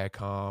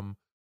Viacom,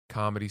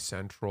 Comedy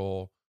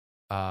Central,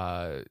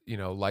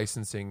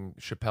 licensing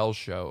Chappelle's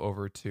show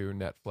over to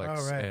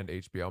Netflix and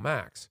HBO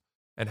Max,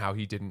 and how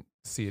he didn't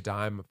see a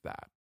dime of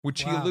that,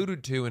 which he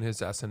alluded to in his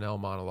SNL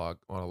monologue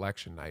on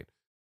election night.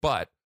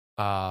 But,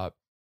 I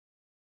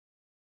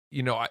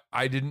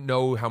didn't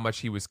know how much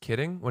he was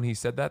kidding when he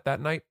said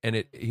that night,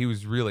 and he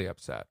was really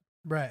upset.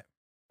 Right.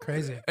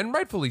 Crazy. And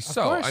rightfully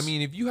so. course. I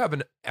mean, if you have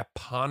an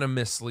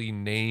eponymously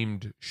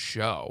named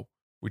show,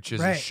 which is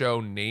a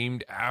show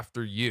named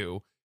after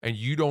you, and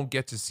you don't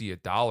get to see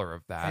 $1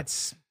 of that.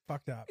 It's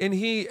fucked up. And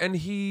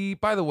he,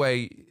 by the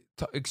way,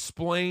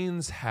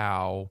 explains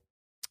how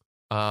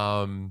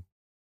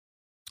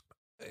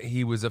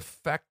he was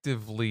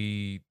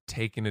effectively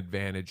taken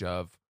advantage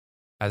of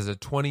as a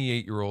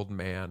 28-year-old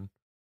man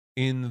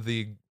in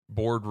the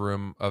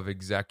boardroom of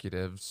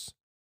executives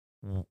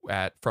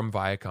from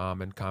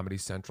Viacom and Comedy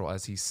Central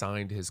as he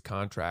signed his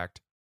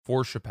contract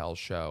for Chappelle's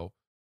show,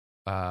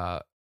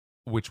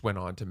 which went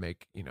on to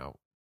make,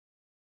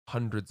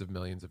 hundreds of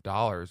millions of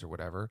dollars or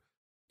whatever.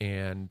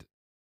 And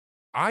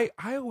I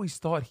always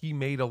thought he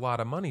made a lot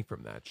of money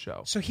from that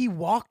show. So he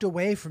walked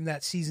away from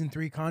that season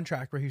 3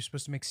 contract where he was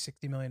supposed to make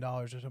 $60 million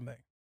or something,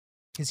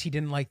 because he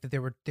didn't like that they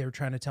were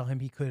trying to tell him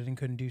he could and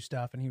couldn't do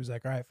stuff, and he was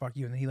like, all right, fuck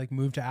you. And then he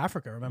moved to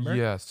Africa, remember?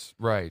 Yes,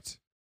 right.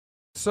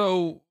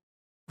 So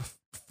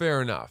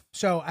fair enough.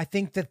 So I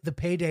think that the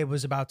payday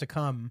was about to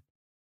come.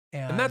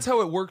 And that's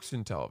how it works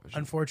in television.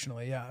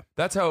 Unfortunately, yeah.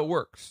 That's how it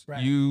works.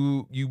 Right.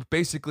 You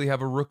basically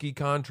have a rookie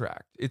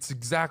contract. It's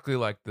exactly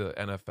like the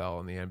NFL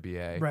and the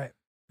NBA. Right.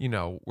 you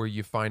know, where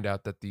you find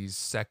out that these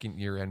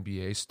second-year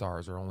NBA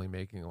stars are only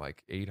making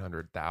like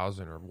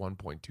 $800,000 or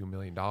 $1.2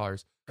 million.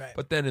 Right.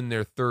 But then in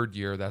their third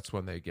year, that's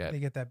when they get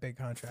that big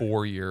contract.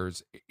 4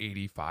 years,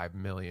 $85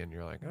 million.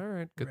 You're like, all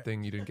right, good Right.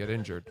 thing you didn't get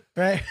injured.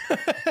 Right.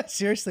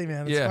 Seriously,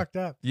 man. It's Yeah. fucked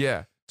up.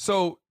 Yeah.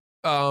 So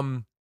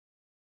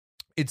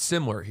it's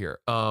similar here.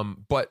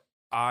 But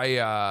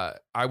I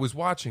was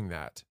watching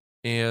that,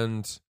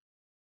 and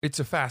it's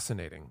a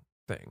fascinating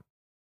thing.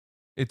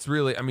 It's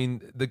really, I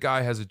mean, the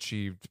guy has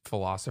achieved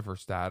philosopher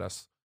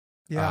status.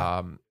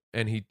 Yeah.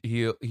 And he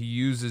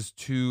uses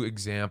two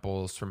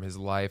examples from his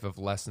life of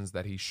lessons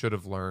that he should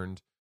have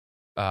learned,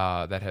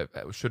 that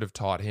should have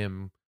taught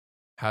him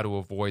how to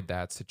avoid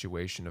that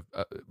situation of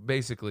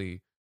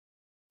basically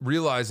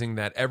realizing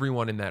that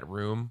everyone in that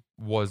room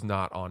was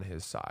not on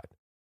his side.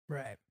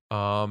 Right.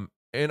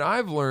 And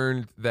I've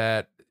learned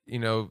that, you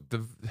know,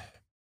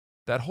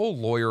 that whole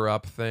lawyer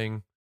up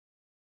thing,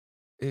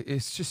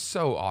 it's just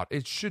so odd.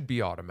 It should be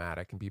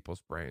automatic in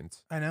people's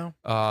brains. I know.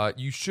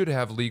 You should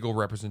have legal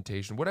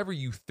representation. Whatever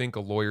you think a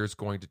lawyer is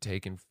going to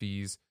take in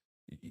fees,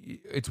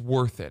 it's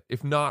worth it.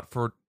 If not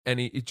for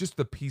it's just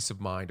the peace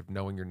of mind of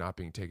knowing you're not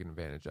being taken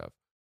advantage of.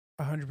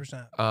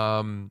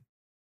 100%.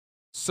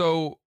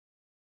 So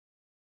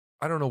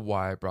I don't know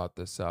why I brought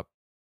this up.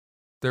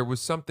 There was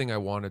something I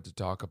wanted to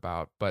talk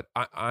about, but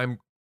I'm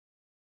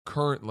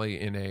currently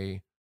in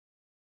a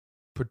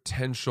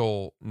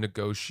potential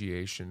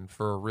negotiation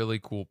for a really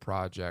cool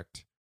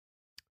project,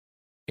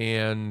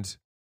 and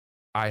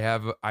I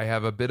have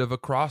a bit of a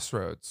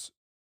crossroads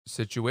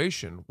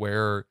situation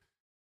where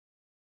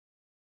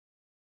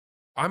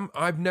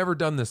I've never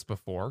done this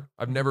before.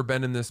 I've never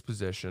been in this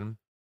position,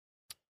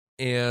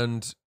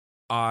 and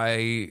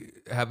I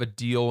have a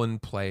deal in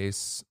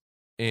place,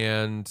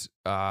 and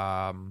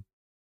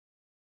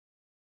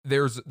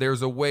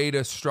there's a way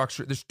to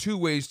structure. There's two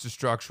ways to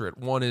structure it.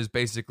 One is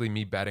basically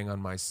me betting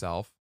on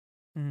myself,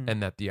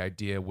 and that the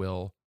idea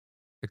will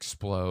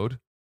explode,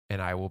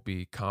 and I will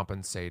be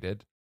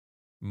compensated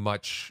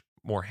much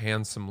more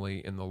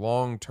handsomely in the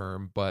long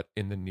term, but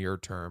in the near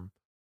term,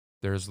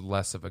 there's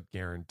less of a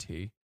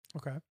guarantee.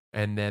 Okay.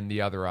 And then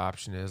the other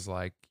option is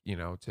like, you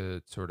know,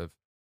 to sort of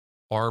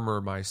armor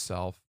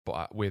myself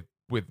with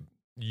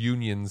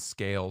union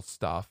scale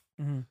stuff.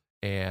 Mhm.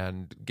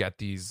 And get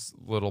these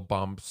little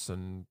bumps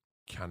and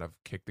kind of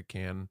kick the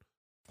can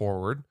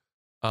forward.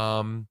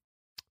 And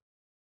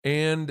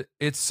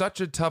it's such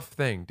a tough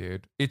thing,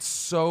 dude. It's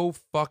so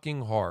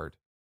fucking hard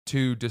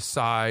to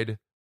decide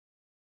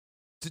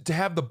to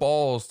have the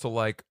balls to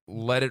like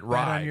let it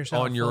ride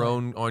on your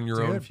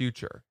own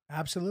future.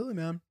 Absolutely,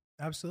 man.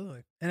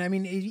 Absolutely. And I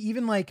mean,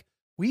 even like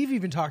we've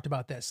even talked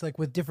about this, like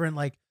with different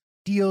like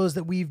deals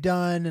that we've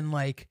done, and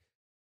like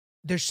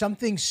there's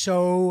something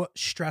so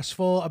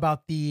stressful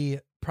about the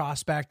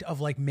prospect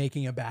of like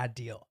making a bad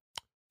deal.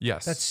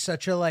 Yes. That's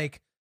such a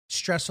like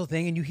stressful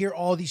thing. And you hear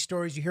all these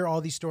stories,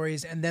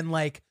 and then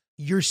like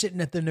you're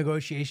sitting at the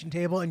negotiation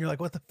table and you're like,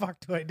 what the fuck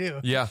do I do?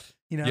 Yeah.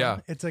 You know, yeah.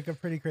 It's like a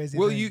pretty crazy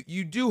well, thing.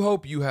 you do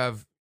hope you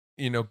have,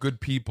 you know,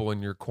 good people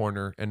in your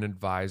corner and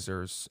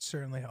advisors.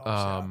 Certainly helps.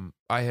 Yeah.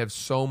 I have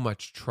so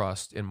much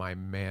trust in my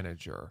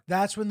manager.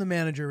 That's when the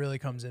manager really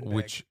comes in,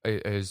 which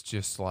is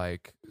just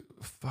like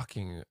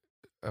fucking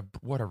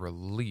what a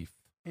relief.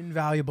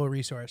 Invaluable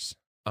resource.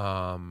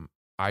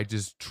 I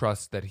just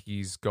trust that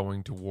he's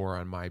going to war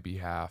on my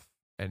behalf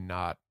and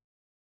not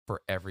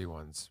for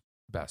everyone's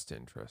best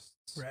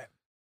interests. Right.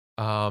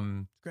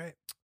 Great.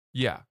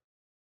 Yeah.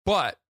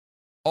 But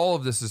all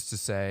of this is to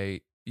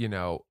say, you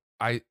know,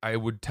 I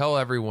would tell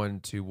everyone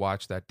to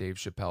watch that Dave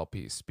Chappelle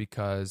piece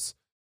because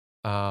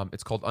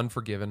it's called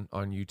Unforgiven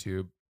on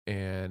YouTube,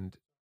 and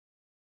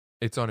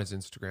it's on his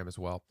Instagram as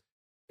well.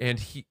 And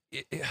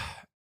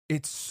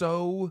it's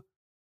so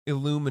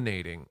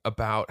illuminating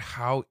about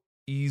how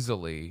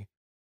easily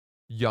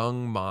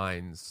young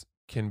minds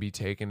can be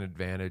taken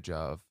advantage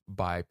of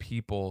by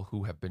people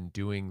who have been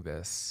doing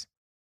this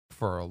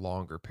for a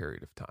longer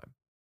period of time.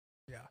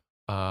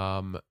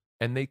 Yeah.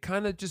 And they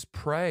kind of just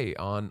prey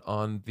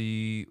on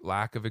the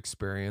lack of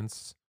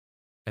experience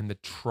and the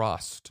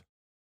trust.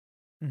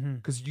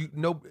 Because you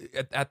know,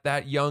 at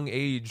that young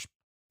age,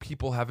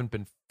 people haven't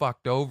been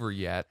fucked over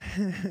yet,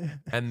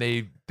 and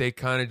they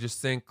kind of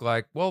just think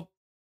like, well,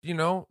 you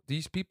know,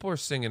 these people are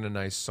singing a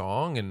nice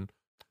song, and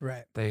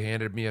right, they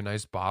handed me a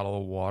nice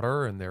bottle of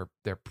water, and they're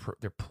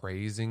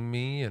praising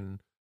me, and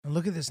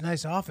look at this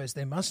nice office.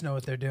 They must know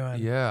what they're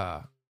doing.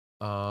 Yeah.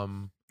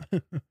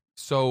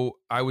 So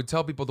I would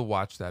tell people to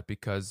watch that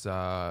because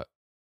I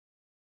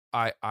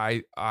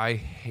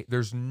hate,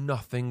 there's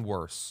nothing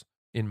worse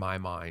in my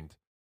mind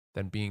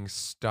than being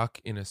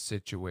stuck in a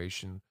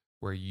situation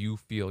where you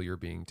feel you're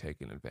being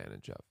taken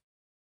advantage of,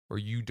 or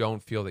you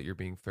don't feel that you're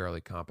being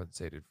fairly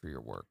compensated for your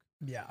work.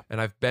 Yeah.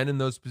 And I've been in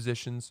those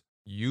positions.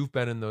 You've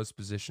been in those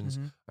positions.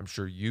 I'm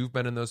sure you've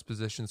been in those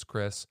positions,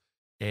 Chris.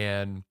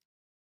 And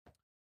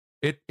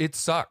it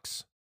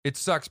sucks. It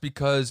sucks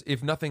because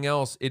if nothing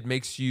else, it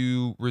makes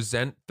you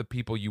resent the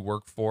people you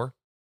work for.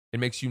 It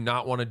makes you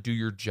not want to do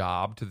your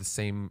job to the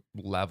same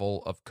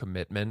level of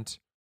commitment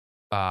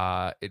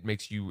It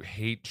makes you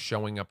hate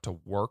showing up to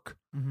work.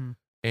 Mm-hmm.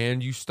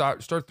 And you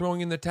start throwing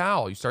in the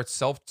towel. You start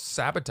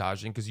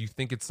self-sabotaging because you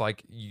think it's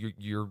like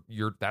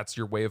you're that's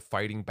your way of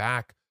fighting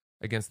back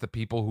against the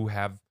people who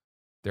have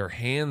their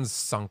hands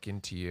sunk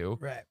into you.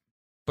 Right.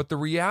 But the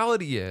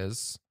reality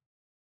is,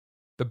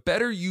 the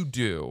better you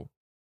do,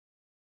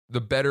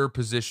 the better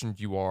positioned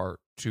you are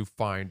to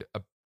find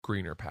a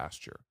greener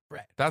pasture.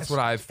 Right. That's what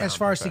I've found. As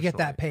far as to get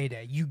that professionally.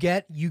 payday, you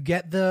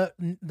get the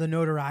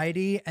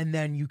notoriety and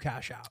then you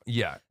cash out.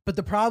 Yeah. But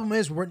the problem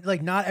is, we're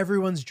like, not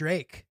everyone's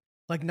Drake.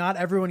 Like, not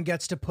everyone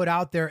gets to put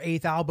out their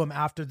 8th album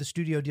after the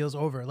studio deal's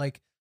over.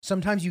 Like,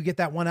 sometimes you get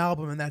that one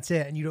album and that's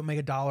it, and you don't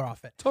make $1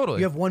 off it. Totally.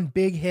 You have one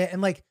big hit,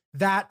 and like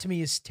that to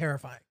me is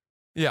terrifying.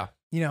 Yeah.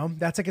 You know,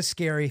 that's like a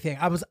scary thing.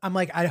 I'm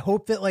like, I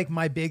hope that like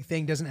my big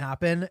thing doesn't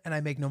happen and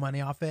I make no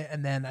money off it,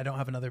 and then I don't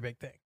have another big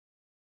thing.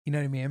 You know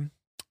what I mean?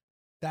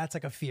 That's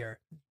like a fear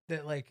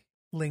that like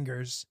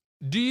lingers.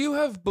 Do you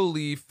have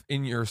belief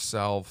in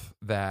yourself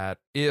that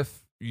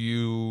if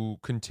you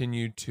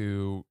continue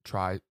to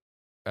try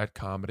at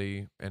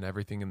comedy and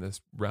everything in this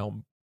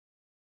realm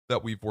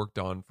that we've worked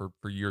on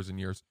for years and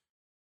years,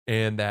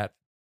 and that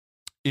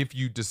if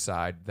you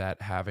decide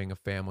that having a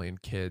family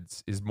and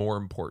kids is more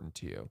important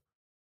to you,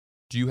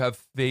 do you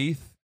have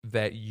faith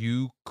that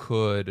you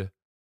could,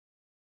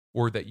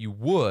 or that you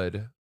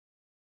would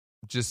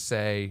just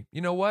say,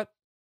 you know what?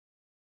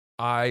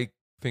 I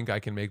think I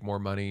can make more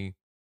money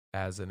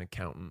as an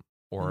accountant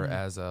or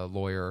as a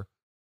lawyer,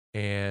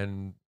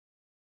 and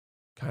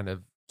kind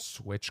of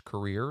switch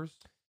careers?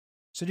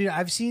 So, dude,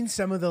 I've seen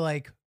some of the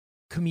like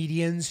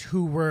comedians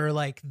who were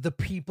like the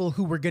people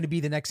who were going to be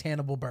the next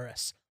Hannibal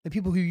Buress, the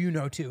people who you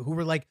know too, who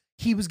were like,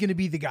 he was going to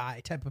be the guy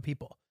type of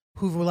people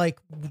who were like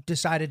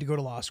decided to go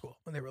to law school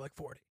when they were like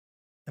 40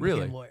 and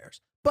Really? became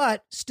lawyers,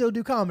 but still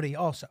do comedy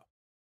also.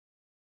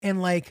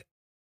 And like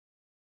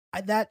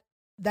that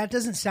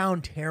doesn't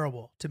sound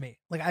terrible to me.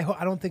 Like,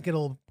 I don't think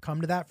it'll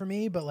come to that for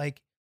me, but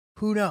like,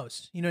 who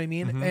knows? You know what I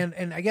mean? Mhm.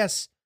 And I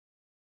guess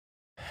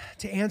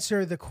to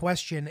answer the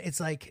question, it's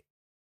like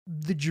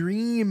the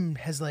dream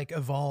has like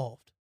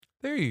evolved.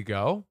 There you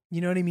go.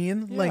 You know what I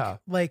mean? Yeah.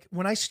 Like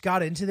when I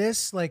got into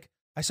this, like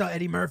I saw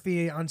Eddie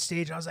Murphy on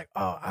stage, and I was like,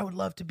 oh, I would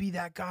love to be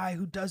that guy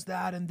who does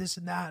that and this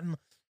and that.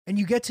 And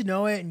you get to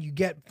know it, and you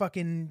get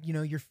fucking, you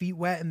know, your feet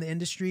wet in the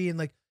industry, and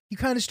like you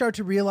kind of start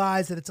to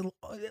realize that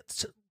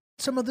it's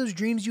some of those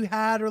dreams you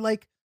had are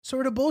like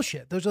sort of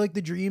bullshit. Those are like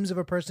the dreams of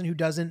a person who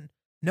doesn't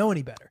know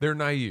any better. They're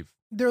naive.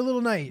 They're a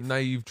little naive.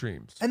 Naive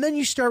dreams. And then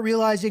you start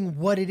realizing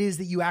what it is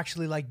that you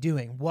actually like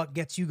doing, what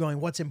gets you going,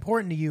 what's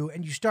important to you.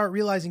 And you start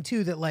realizing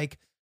too that like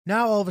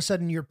now all of a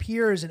sudden your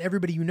peers and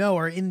everybody you know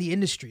are in the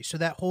industry. So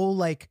that whole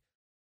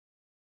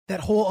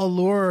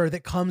allure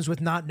that comes with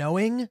not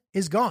knowing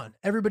is gone.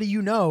 Everybody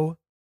you know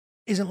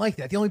isn't like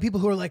that. The only people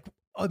who are like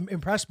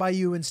impressed by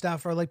you and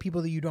stuff are like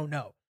people that you don't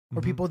know,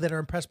 or people that are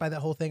impressed by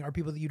that whole thing are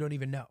people that you don't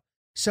even know.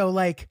 So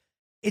like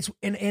it's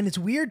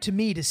weird to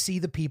me to see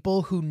the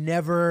people who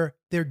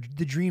the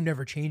dream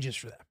never changes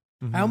for them.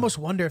 Mhm. I almost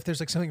wonder if there's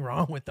like something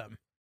wrong with them.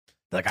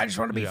 They're like, I just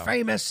want to be Yeah.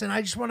 famous, and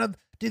I just want to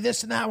do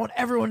this and that. I want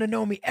everyone to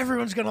know me.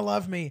 Everyone's going to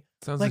love me.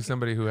 Sounds like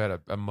somebody who had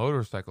a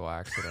motorcycle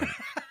accident.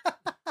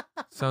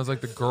 Sounds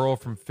like the girl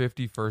from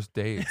 50 First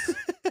Dates.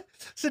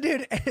 So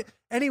dude,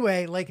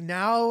 anyway, like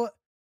now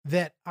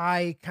that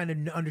I kind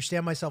of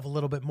understand myself a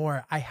little bit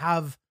more,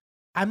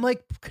 I'm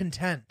like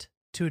content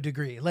to a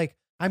degree. Like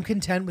I'm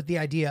content with the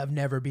idea of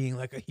never being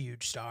like a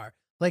huge star.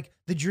 Like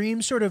the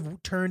dream sort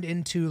of turned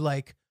into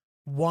like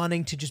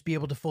wanting to just be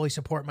able to fully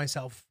support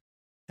myself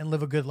and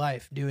live a good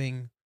life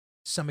doing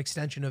some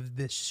extension of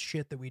this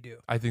shit that we do.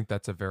 I think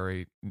that's a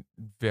very,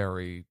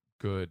 very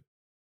good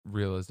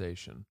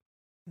realization.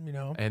 You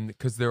know? And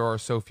because there are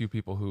so few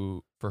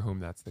people for whom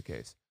that's the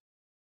case.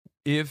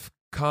 If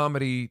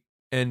comedy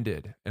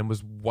ended and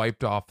was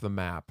wiped off the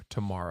map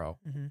tomorrow,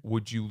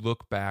 would you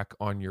look back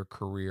on your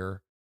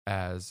career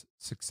as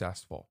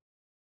successful?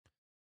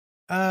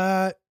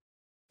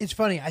 It's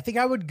funny. I think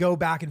I would go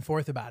back and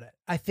forth about it.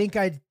 I think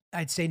I'd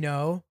say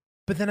no,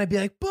 but then I'd be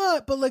like,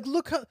 but like,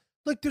 look how,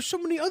 like, there's so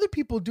many other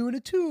people doing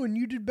it too, and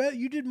you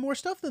did more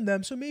stuff than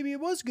them, so maybe it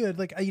was good.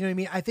 Like, you know what I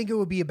mean? I think it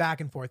would be a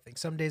back and forth thing.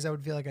 Some days I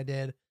would feel like I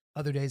did.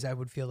 Other days I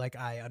would feel like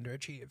I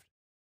underachieved.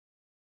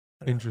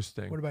 I don't know.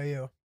 Interesting. What about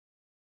you?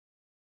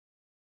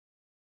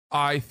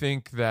 I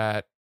think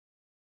that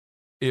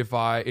if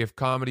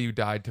comedy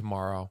died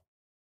tomorrow,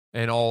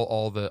 and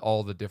all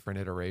the different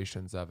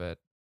iterations of it,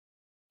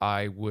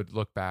 I would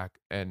look back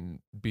and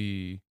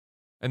be,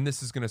 and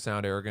this is going to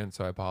sound arrogant,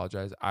 so I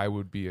apologize, I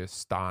would be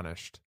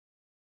astonished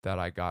that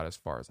I got as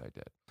far as I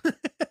did.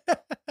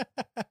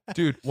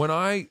 Dude,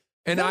 I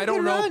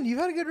don't know. You've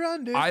had a good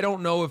run, dude. I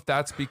don't know if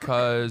that's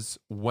because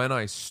when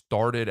I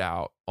started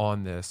out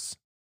on this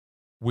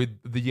with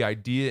the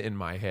idea in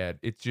my head,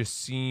 it just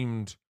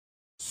seemed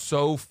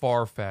so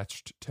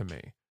far-fetched to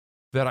me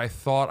that I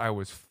thought I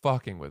was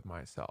fucking with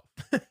myself.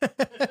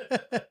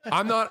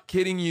 I'm not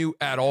kidding you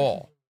at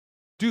all.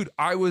 Dude,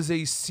 I was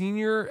a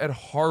senior at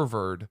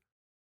Harvard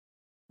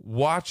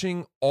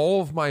watching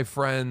all of my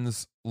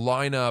friends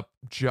line up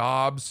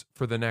jobs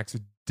for the next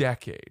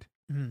decade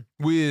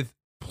with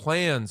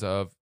plans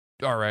of,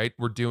 all right,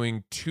 we're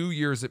doing 2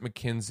 years at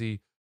McKinsey,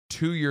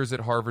 2 years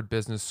at Harvard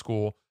Business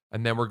School,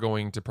 and then we're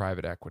going to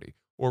private equity.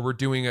 Or we're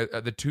doing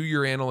the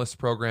 2-year analyst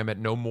program at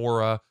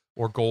Nomura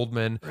or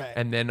Goldman, Right.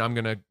 and then I'm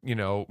going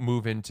to,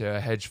 move into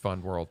a hedge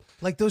fund world.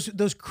 Like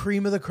those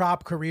cream of the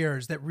crop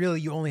careers that really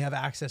you only have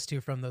access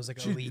to from those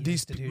like elite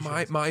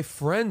institutions. My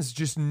friends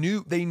just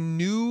knew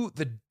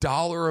the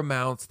dollar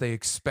amounts they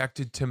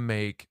expected to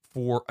make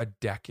for a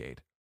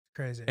decade.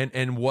 Crazy.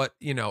 And what,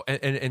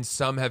 and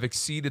some have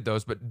exceeded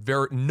those, but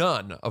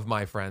none of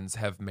my friends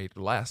have made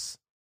less.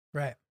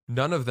 Right.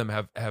 None of them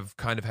have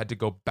kind of had to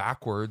go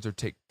backwards or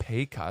take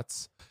pay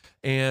cuts.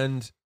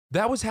 And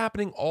that was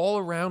happening all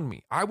around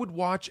me. I would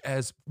watch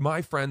as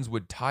my friends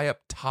would tie up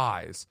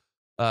ties,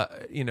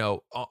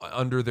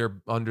 under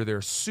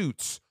their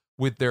suits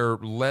with their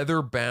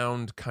leather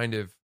bound kind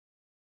of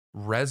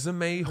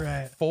resume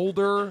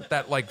folder,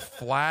 that like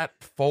flat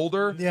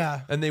folder.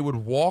 Yeah. And they would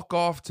walk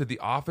off to the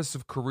Office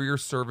of Career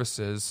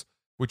Services,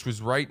 which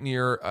was right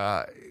near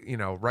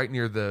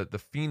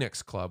the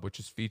Phoenix Club, which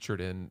is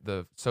featured in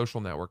the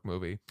Social Network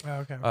movie.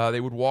 Oh, okay. They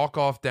would walk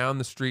off down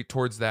the street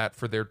towards that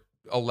for their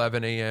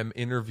 11 a.m.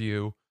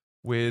 interview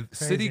with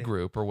Crazy.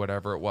 Citigroup or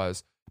whatever it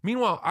was.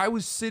 Meanwhile, I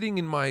was sitting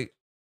in my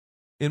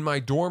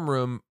dorm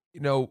room,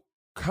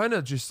 kind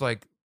of just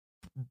like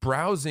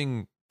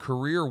browsing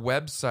career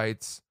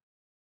websites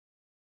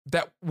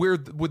where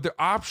the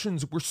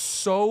options were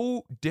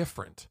so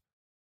different.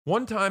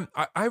 One time,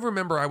 I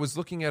remember I was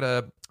looking at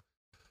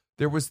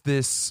there was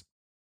this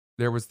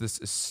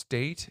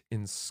estate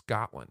in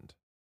Scotland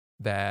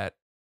that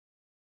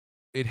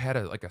it had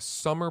a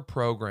summer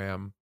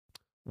program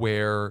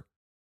where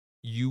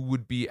you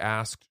would be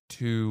asked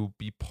to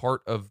be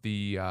part of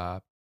the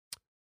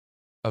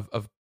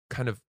of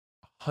kind of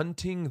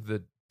hunting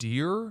the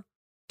deer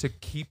to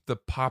keep the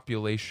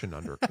population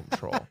under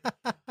control.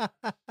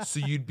 So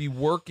you'd be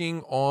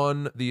working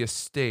on the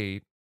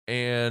estate,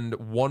 and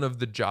one of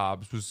the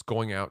jobs was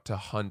going out to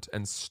hunt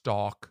and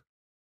stalk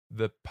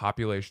the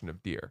population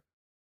of deer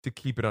to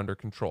keep it under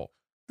control.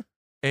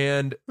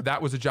 And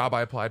that was a job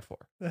I applied for.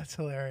 That's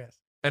hilarious.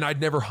 And I'd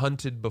never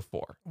hunted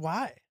before.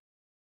 Why?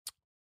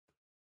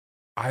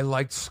 I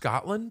liked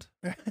Scotland,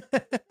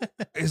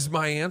 is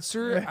my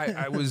answer.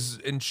 I was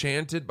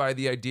enchanted by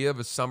the idea of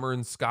a summer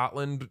in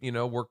Scotland,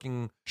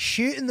 working.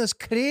 Shooting those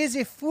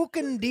crazy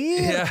fucking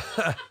deer.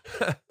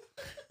 Yeah.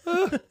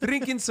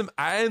 Drinking some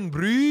iron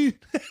brew.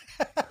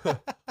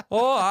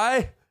 Oh,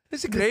 aye.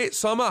 It's a great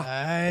summer.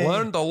 Aye.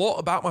 Learned a lot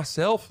about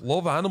myself.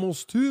 Love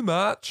animals too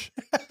much.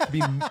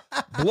 Been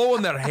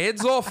blowing their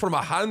heads off from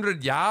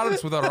 100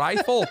 yards with a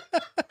rifle.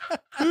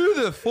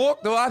 Who the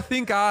fuck do I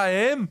think I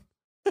am?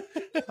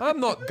 I'm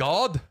not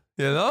God,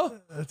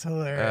 That's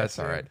hilarious. That's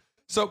all right.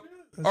 So,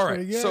 That's all right.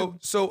 pretty good.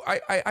 So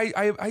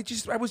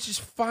I was just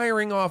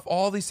firing off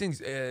all these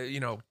things.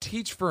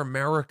 Teach for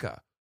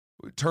America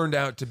turned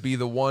out to be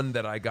the one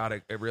that I got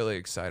really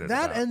excited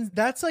about. And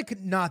that's like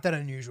not that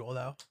unusual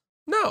though.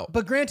 No,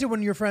 But granted,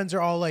 when your friends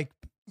are all like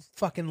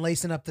fucking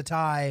lacing up the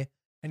tie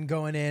and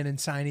going in and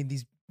signing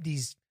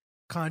these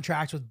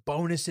contracts with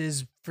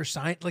bonuses for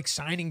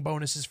signing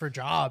bonuses for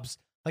jobs,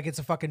 like it's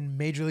a fucking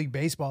Major League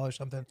Baseball or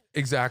something.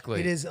 exactly.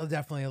 It is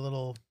definitely a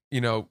little.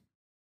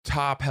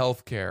 Top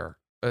healthcare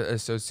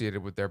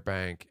associated with their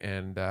bank,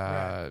 and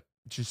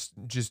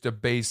just a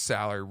base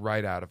salary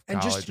right out of And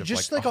college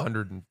just of like like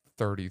 $130,000,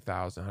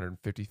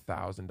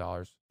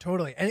 $150,000.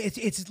 Totally. And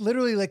it's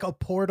literally like a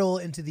portal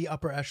into the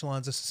upper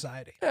echelons of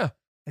society. Yeah.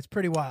 It's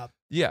pretty wild.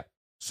 Yeah.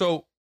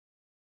 So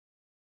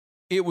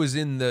it was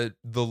in the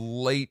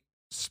late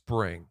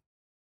spring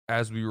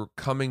as we were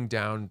coming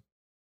down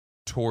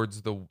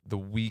towards the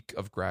week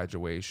of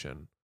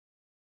graduation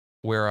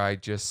where I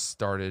just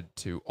started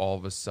to all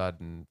of a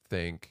sudden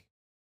think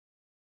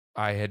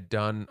I had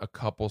done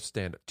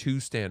two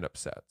stand-up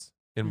sets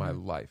in my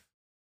life.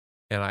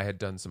 And I had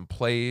done some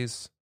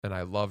plays and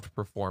I loved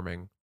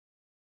performing.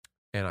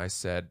 And I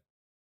said,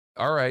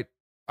 all right,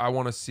 I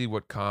want to see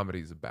what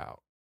comedy's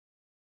about.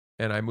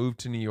 And I moved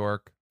to New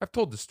York. I've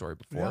told this story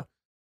before.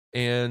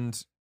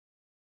 And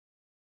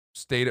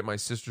stayed at my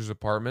sister's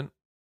apartment.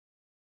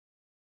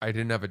 I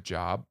didn't have a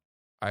job.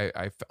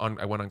 I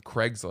went on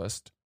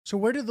Craigslist. So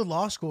where did the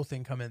law school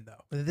thing come in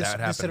though? This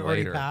had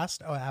already later.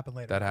 passed? Oh, it happened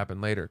later. That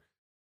happened later.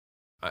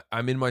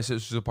 I'm in my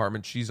sister's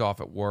apartment. She's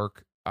off at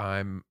work.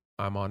 I'm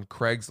on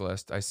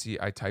Craigslist.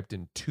 I typed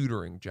in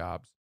tutoring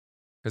jobs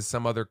because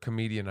some other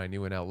comedian I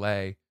knew in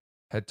LA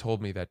had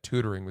told me that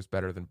tutoring was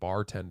better than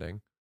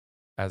bartending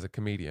as a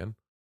comedian.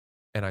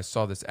 And I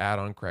saw this ad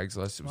on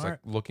Craigslist. It was like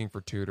looking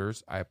for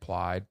tutors. I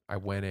applied. I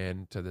went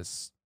in to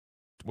this,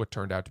 what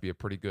turned out to be a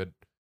pretty good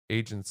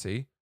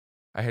agency.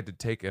 I had to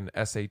take an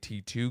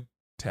SAT-2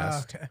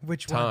 test. Okay.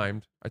 Which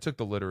timed. I took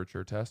the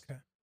literature test. Okay.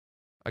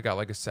 I got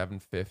like a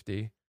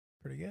 750.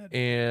 Pretty good.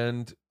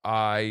 And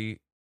I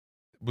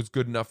was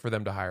good enough for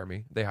them to hire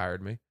me. They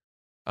hired me.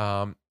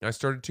 And I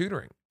started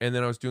tutoring. And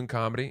then I was doing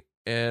comedy.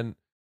 And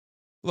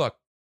look,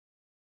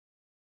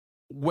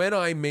 when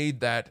I made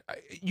that,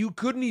 you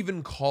couldn't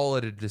even call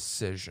it a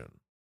decision.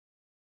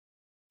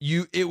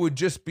 It would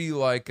just be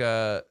like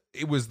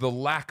it was the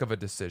lack of a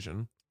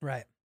decision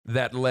Right.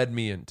 that led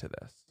me into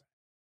this.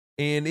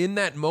 And in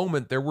that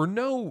moment, there were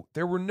no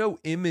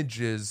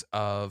images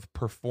of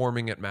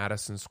performing at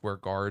Madison Square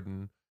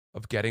Garden,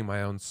 of getting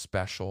my own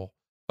special,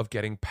 of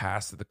getting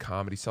past the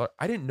Comedy Cellar.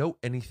 I didn't know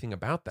anything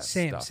about that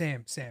stuff.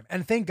 Same.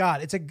 And thank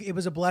God, it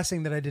was a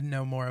blessing that I didn't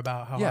know more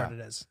about how hard it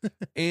is.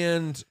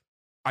 And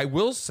I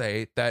will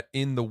say that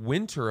in the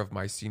winter of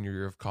my senior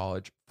year of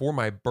college, for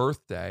my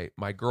birthday,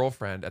 my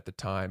girlfriend at the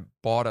time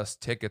bought us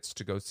tickets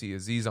to go see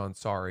Aziz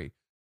Ansari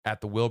at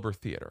the Wilbur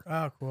Theater.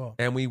 Oh, cool.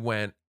 And we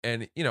went,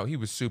 and he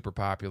was super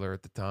popular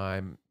at the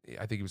time.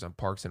 I think he was on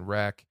Parks and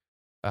Rec.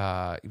 He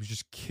was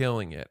just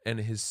killing it, and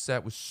his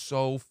set was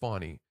so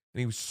funny, and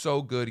he was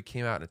so good. He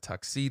came out in a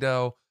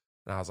tuxedo,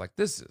 and I was like,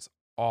 "This is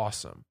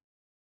awesome."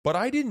 But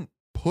I didn't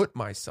put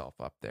myself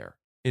up there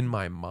in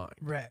my mind.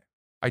 Right.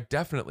 I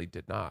definitely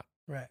did not.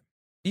 Right.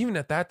 Even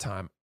at that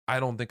time,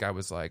 I don't think I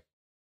was like,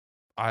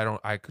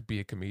 I could be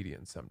a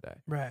comedian someday.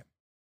 Right.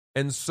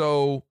 And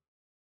so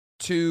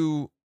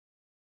to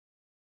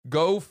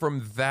go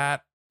from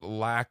that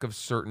lack of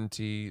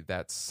certainty,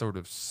 that sort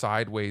of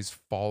sideways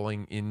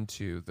falling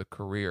into the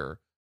career,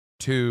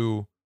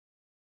 to,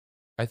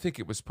 I think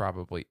it was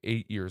probably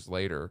 8 years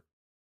later,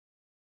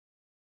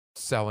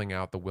 selling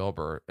out the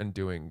Wilbur and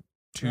doing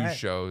 2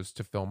 shows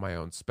to film my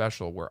own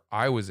special where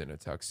I was in a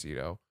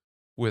tuxedo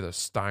with a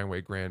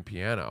Steinway grand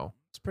piano.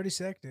 It's pretty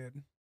sick,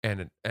 dude.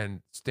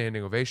 And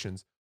standing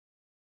ovations.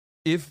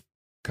 If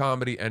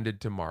comedy ended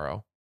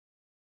tomorrow,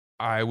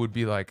 I would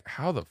be like,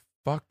 how the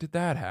fuck did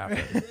that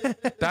happen?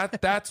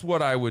 That's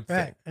what I would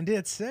think. And dude,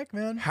 it's sick,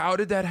 man. How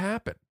did that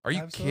happen? Are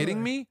you Absolutely.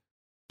 kidding me?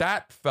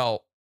 That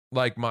felt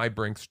like my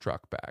Brinks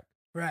truck bag.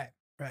 Right.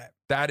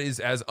 That is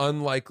as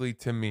unlikely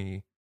to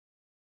me,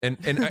 and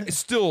it's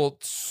still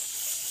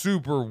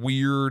super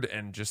weird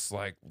and just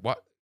like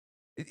what.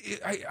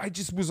 I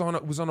just was on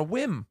a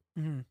whim.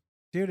 Mm-hmm.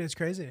 Dude, it's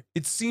crazy.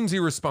 It seems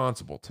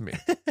irresponsible to me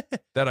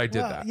that I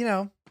did well, that. You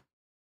know,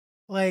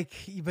 like,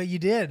 but you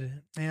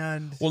did,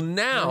 and well,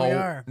 here we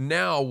are.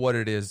 now what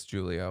it is,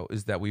 Julio,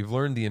 is that we've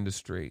learned the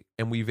industry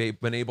and we've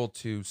been able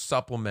to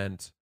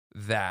supplement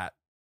that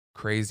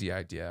crazy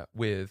idea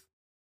with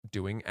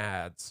doing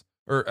ads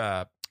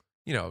or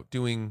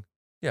being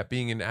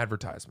in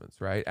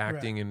advertisements, right?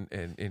 Acting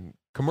in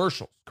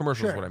commercials.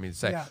 Commercials is what I mean to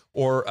say. Yeah.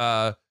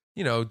 Or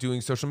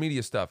doing social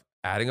media stuff,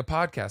 adding a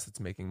podcast that's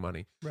making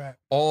money. Right.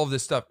 All of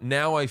this stuff.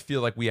 Now I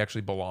feel like we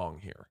actually belong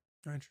here.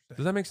 Interesting.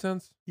 Does that make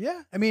sense?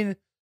 Yeah. I mean,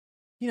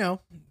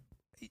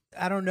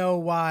 I don't know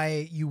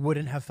why you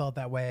wouldn't have felt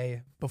that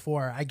way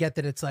before. I get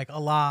that it's like a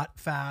lot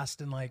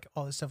fast and like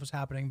all this stuff was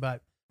happening,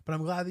 but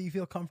I'm glad that you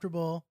feel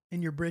comfortable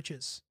in your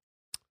britches.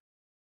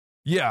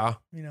 Yeah.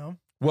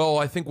 Well,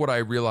 I think what I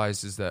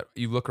realize is that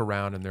you look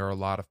around and there are a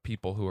lot of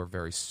people who are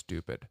very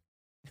stupid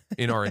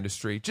in our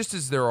industry, just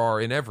as there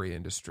are in every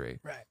industry.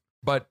 Right.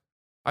 But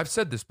I've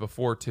said this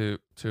before to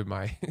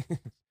my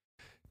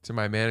to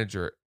my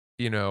manager,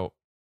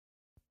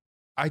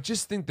 I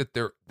just think that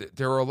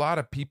there are a lot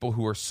of people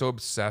who are so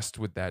obsessed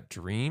with that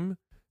dream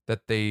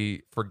that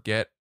they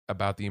forget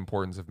about the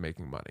importance of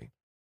making money.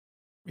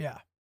 Yeah.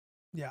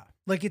 Yeah.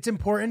 Like it's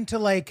important to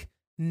like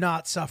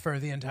not suffer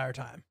the entire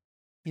time.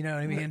 You know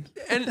what I mean?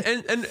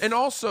 And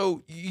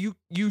also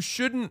you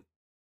shouldn't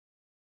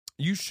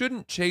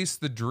chase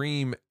the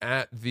dream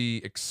at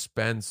the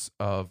expense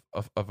of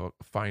a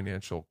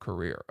financial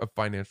career, of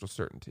financial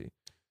certainty.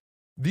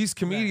 These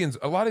comedians,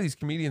 a lot of these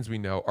comedians we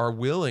know are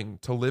willing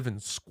to live in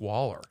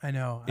squalor. I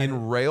know.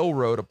 In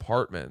railroad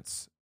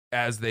apartments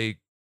as they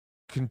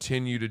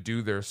continue to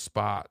do their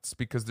spots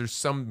because there's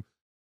some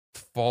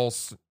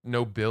false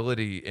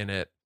nobility in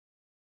it.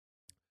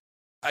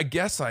 I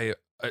guess I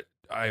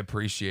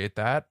appreciate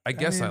that. I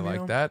guess I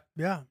like that.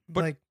 Yeah.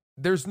 But like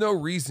there's no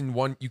reason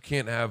you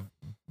can't have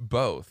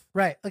both.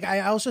 Right. Like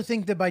I also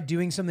think that by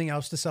doing something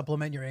else to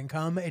supplement your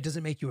income, it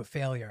doesn't make you a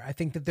failure. I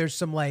think that there's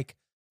some like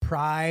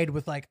pride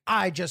with like,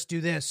 I just do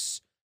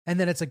this. And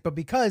then it's like, but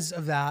because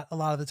of that, a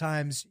lot of the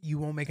times you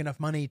won't make enough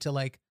money to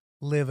like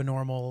live a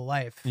normal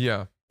life.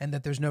 Yeah. And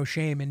that there's no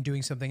shame in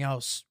doing something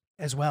else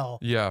as well.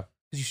 Yeah.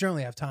 Because you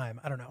certainly have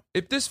time. I don't know.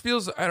 If this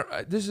feels,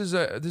 this is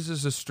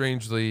a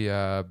strangely,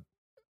 we're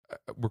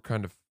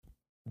kind of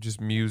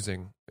just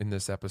musing in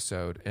this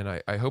episode, and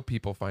I hope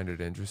people find it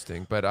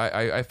interesting. But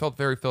I felt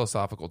very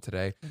philosophical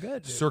today.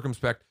 Good. Dude.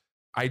 Circumspect.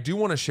 I do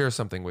want to share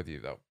something with you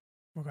though.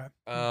 Okay.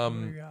 What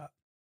do you got?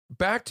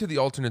 Back to the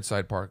alternate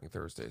side parking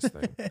Thursdays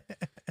thing.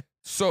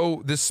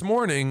 So this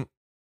morning,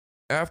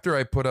 after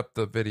I put up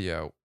the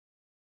video,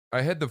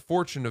 I had the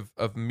fortune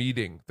of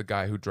meeting the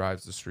guy who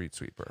drives the street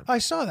sweeper. I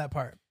saw that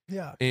part.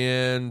 Yeah.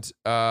 And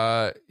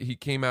he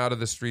came out of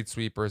the street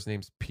sweeper. His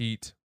name's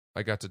Pete.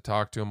 I got to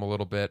talk to him a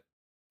little bit.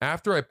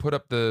 After I put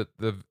up the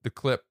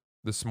clip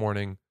this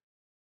morning,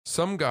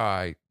 some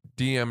guy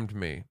DM'd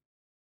me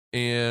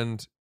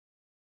and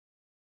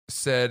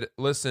said,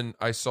 listen,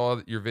 I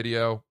saw your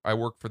video. I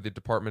work for the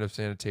Department of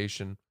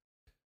Sanitation.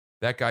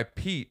 That guy,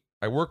 Pete,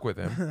 I work with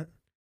him.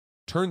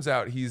 Turns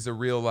out he's a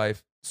real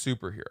life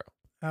superhero.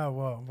 Oh,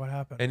 whoa. What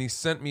happened? And he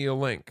sent me a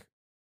link.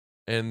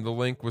 And the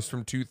link was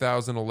from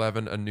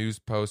 2011, a news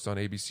post on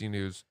ABC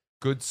News.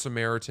 Good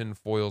Samaritan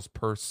foils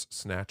purse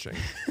snatching.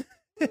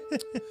 I'm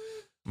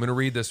going to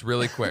read this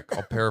really quick.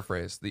 I'll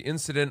paraphrase. The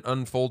incident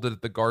unfolded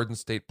at the Garden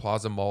State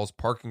Plaza Mall's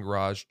parking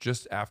garage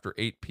just after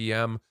 8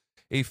 p.m.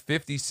 A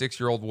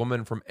 56-year-old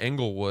woman from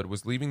Englewood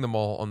was leaving the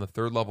mall on the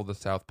third level of the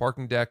south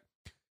parking deck.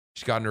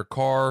 She got in her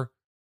car.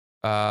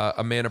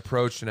 A man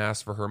approached and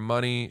asked for her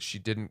money. She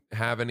didn't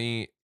have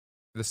any.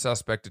 The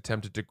suspect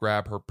attempted to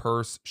grab her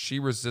purse. She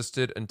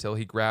resisted until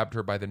he grabbed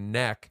her by the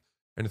neck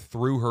and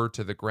threw her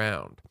to the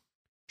ground.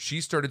 She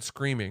started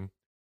screaming,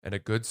 and a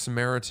good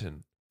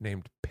Samaritan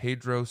named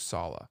Pedro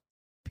Sala,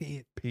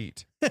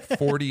 Pete,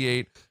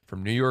 48,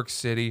 from New York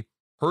City,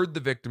 heard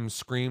the victim's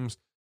screams,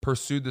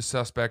 pursued the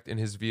suspect in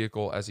his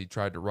vehicle as he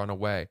tried to run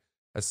away.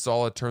 As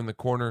Sala turned the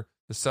corner,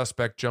 the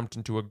suspect jumped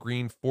into a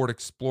green Ford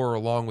Explorer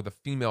along with a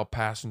female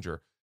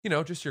passenger. You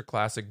know, just your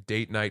classic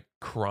date night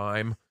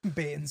crime.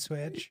 Bait and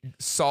switch.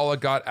 Sala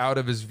got out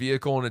of his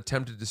vehicle and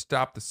attempted to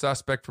stop the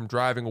suspect from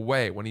driving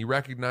away. When he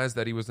recognized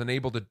that he was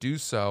unable to do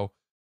so,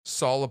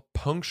 Sala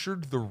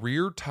punctured the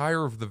rear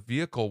tire of the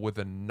vehicle with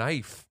a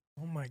knife.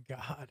 Oh, my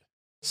God.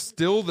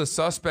 Still, the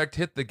suspect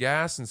hit the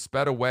gas and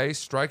sped away,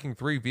 striking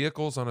 3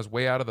 vehicles on his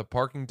way out of the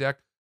parking deck.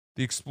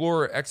 The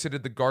Explorer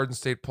exited the Garden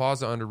State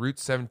Plaza onto Route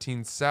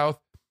 17 South.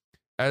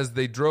 As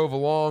they drove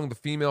along, the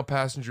female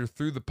passenger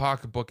threw the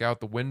pocketbook out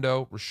the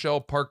window.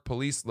 Rochelle Park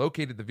police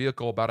located the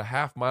vehicle about a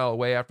half mile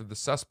away after the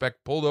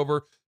suspect pulled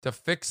over to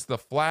fix the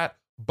flat.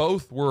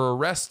 Both were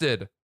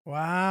arrested.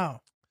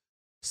 Wow.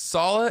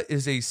 Sala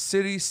is a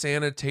city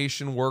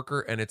sanitation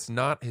worker, and it's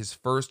not his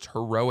first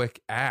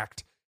heroic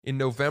act. In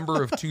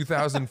November of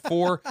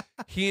 2004,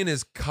 he and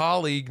his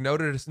colleague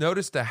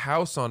noticed a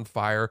house on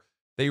fire.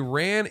 They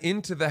ran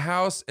into the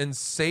house and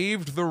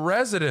saved the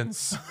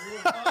residents.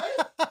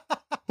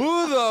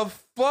 Who the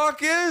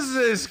fuck is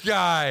this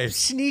guy?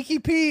 Sneaky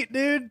Pete,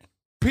 dude.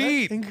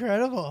 Pete. That's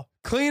incredible.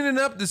 Cleaning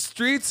up the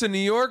streets of New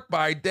York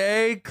by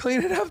day,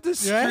 cleaning up the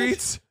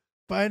streets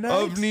by night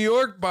of New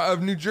York,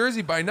 of New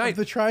Jersey by night. Of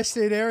the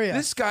tri-state area.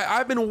 This guy,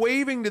 I've been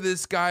waving to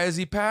this guy as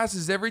he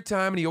passes every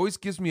time, and he always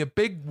gives me a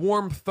big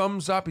warm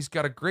thumbs up. He's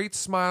got a great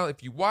smile.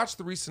 If you watch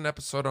the recent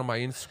episode on my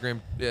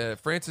Instagram,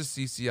 Francis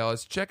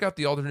CCLS, check out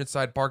the Alternate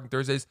Side Parking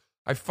Thursdays.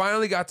 I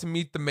finally got to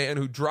meet the man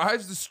who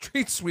drives the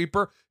street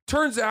sweeper.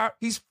 Turns out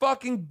he's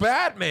fucking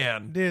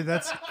Batman. Dude,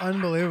 that's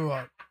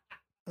unbelievable.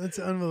 That's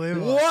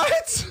unbelievable.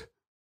 What?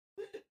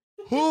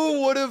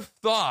 Who would have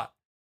thought?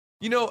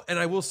 You know, and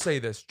I will say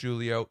this,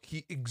 Julio,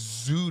 he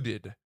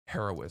exuded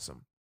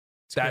heroism.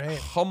 That great.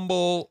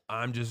 Humble,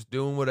 I'm just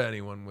doing what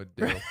anyone would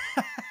do.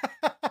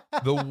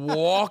 The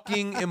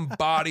walking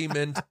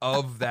embodiment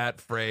of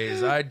that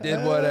phrase. I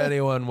did what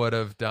anyone would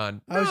have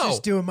done. I was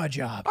just doing my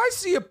job. I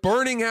see a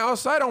burning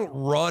house. I don't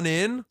run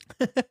in.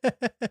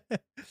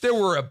 If there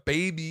were a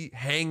baby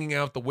hanging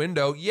out the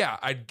window, yeah,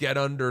 I'd get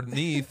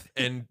underneath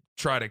and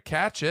try to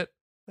catch it.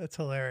 That's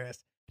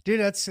hilarious. Dude,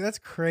 that's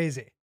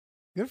crazy.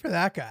 Good for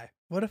that guy.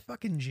 What a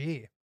fucking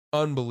G.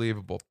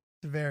 Unbelievable.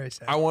 It's very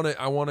sad. I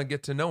want to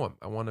get to know him.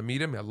 I want to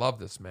meet him. I love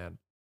this man.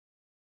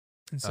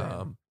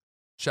 Insane.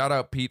 Shout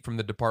out Pete from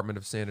the Department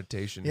of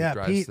Sanitation. Yeah, who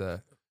drives Pete.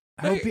 the.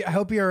 I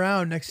hope you're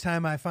around next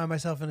time I find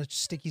myself in a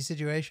sticky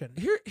situation.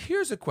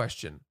 Here's a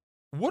question.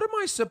 What am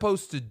I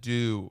supposed to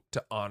do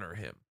to honor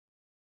him?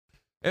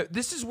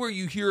 This is where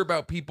you hear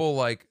about people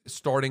like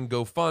starting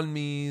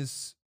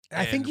GoFundMes.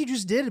 I think you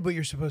just did what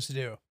you're supposed to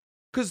do.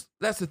 Because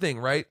that's the thing,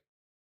 right?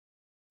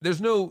 There's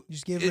no. You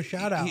just gave him a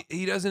shout out.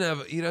 He doesn't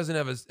have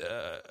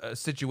a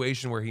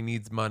situation where he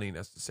needs money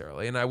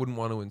necessarily, and I wouldn't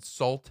want to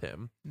insult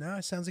him. No,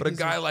 it sounds like. But a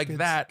guy like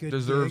that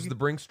deserves gig. the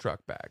Brinks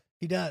truck bag.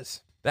 He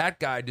does. That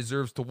guy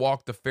deserves to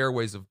walk the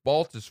fairways of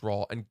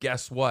Baltusrol, and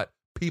guess what?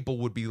 People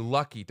would be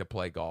lucky to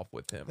play golf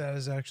with him That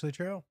is actually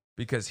true.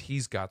 because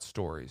he's got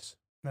stories.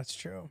 That's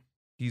true.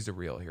 He's a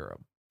real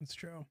hero. That's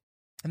true.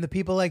 And the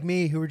people like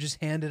me who were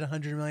just handed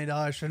 $100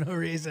 million for no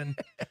reason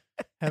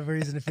have a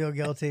reason to feel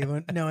guilty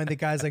when knowing that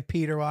guys like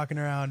Pete are walking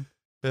around.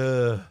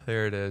 There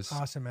it is.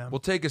 Awesome, man. Well,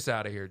 take us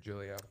out of here,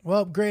 Julio.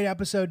 Well, great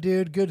episode,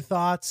 dude. Good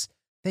thoughts.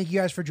 Thank you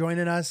guys for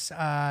joining us.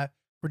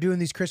 We're doing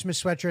these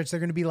Christmas sweatshirts.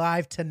 They're going to be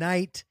live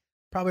tonight,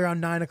 probably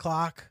around 9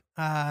 o'clock.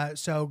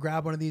 So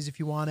grab one of these if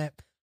you want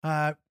it.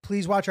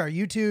 Please watch our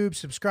YouTube,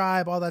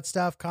 subscribe, all that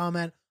stuff,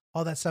 comment.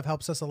 All that stuff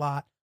helps us a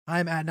lot.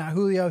 I'm at Not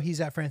Julio. He's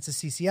at Francis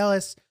C.C.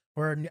 Ellis.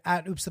 We're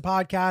at Oops the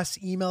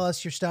Podcast. Email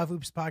us your stuff,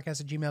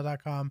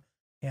 oopspodcast@gmail.com,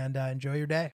 and enjoy your day.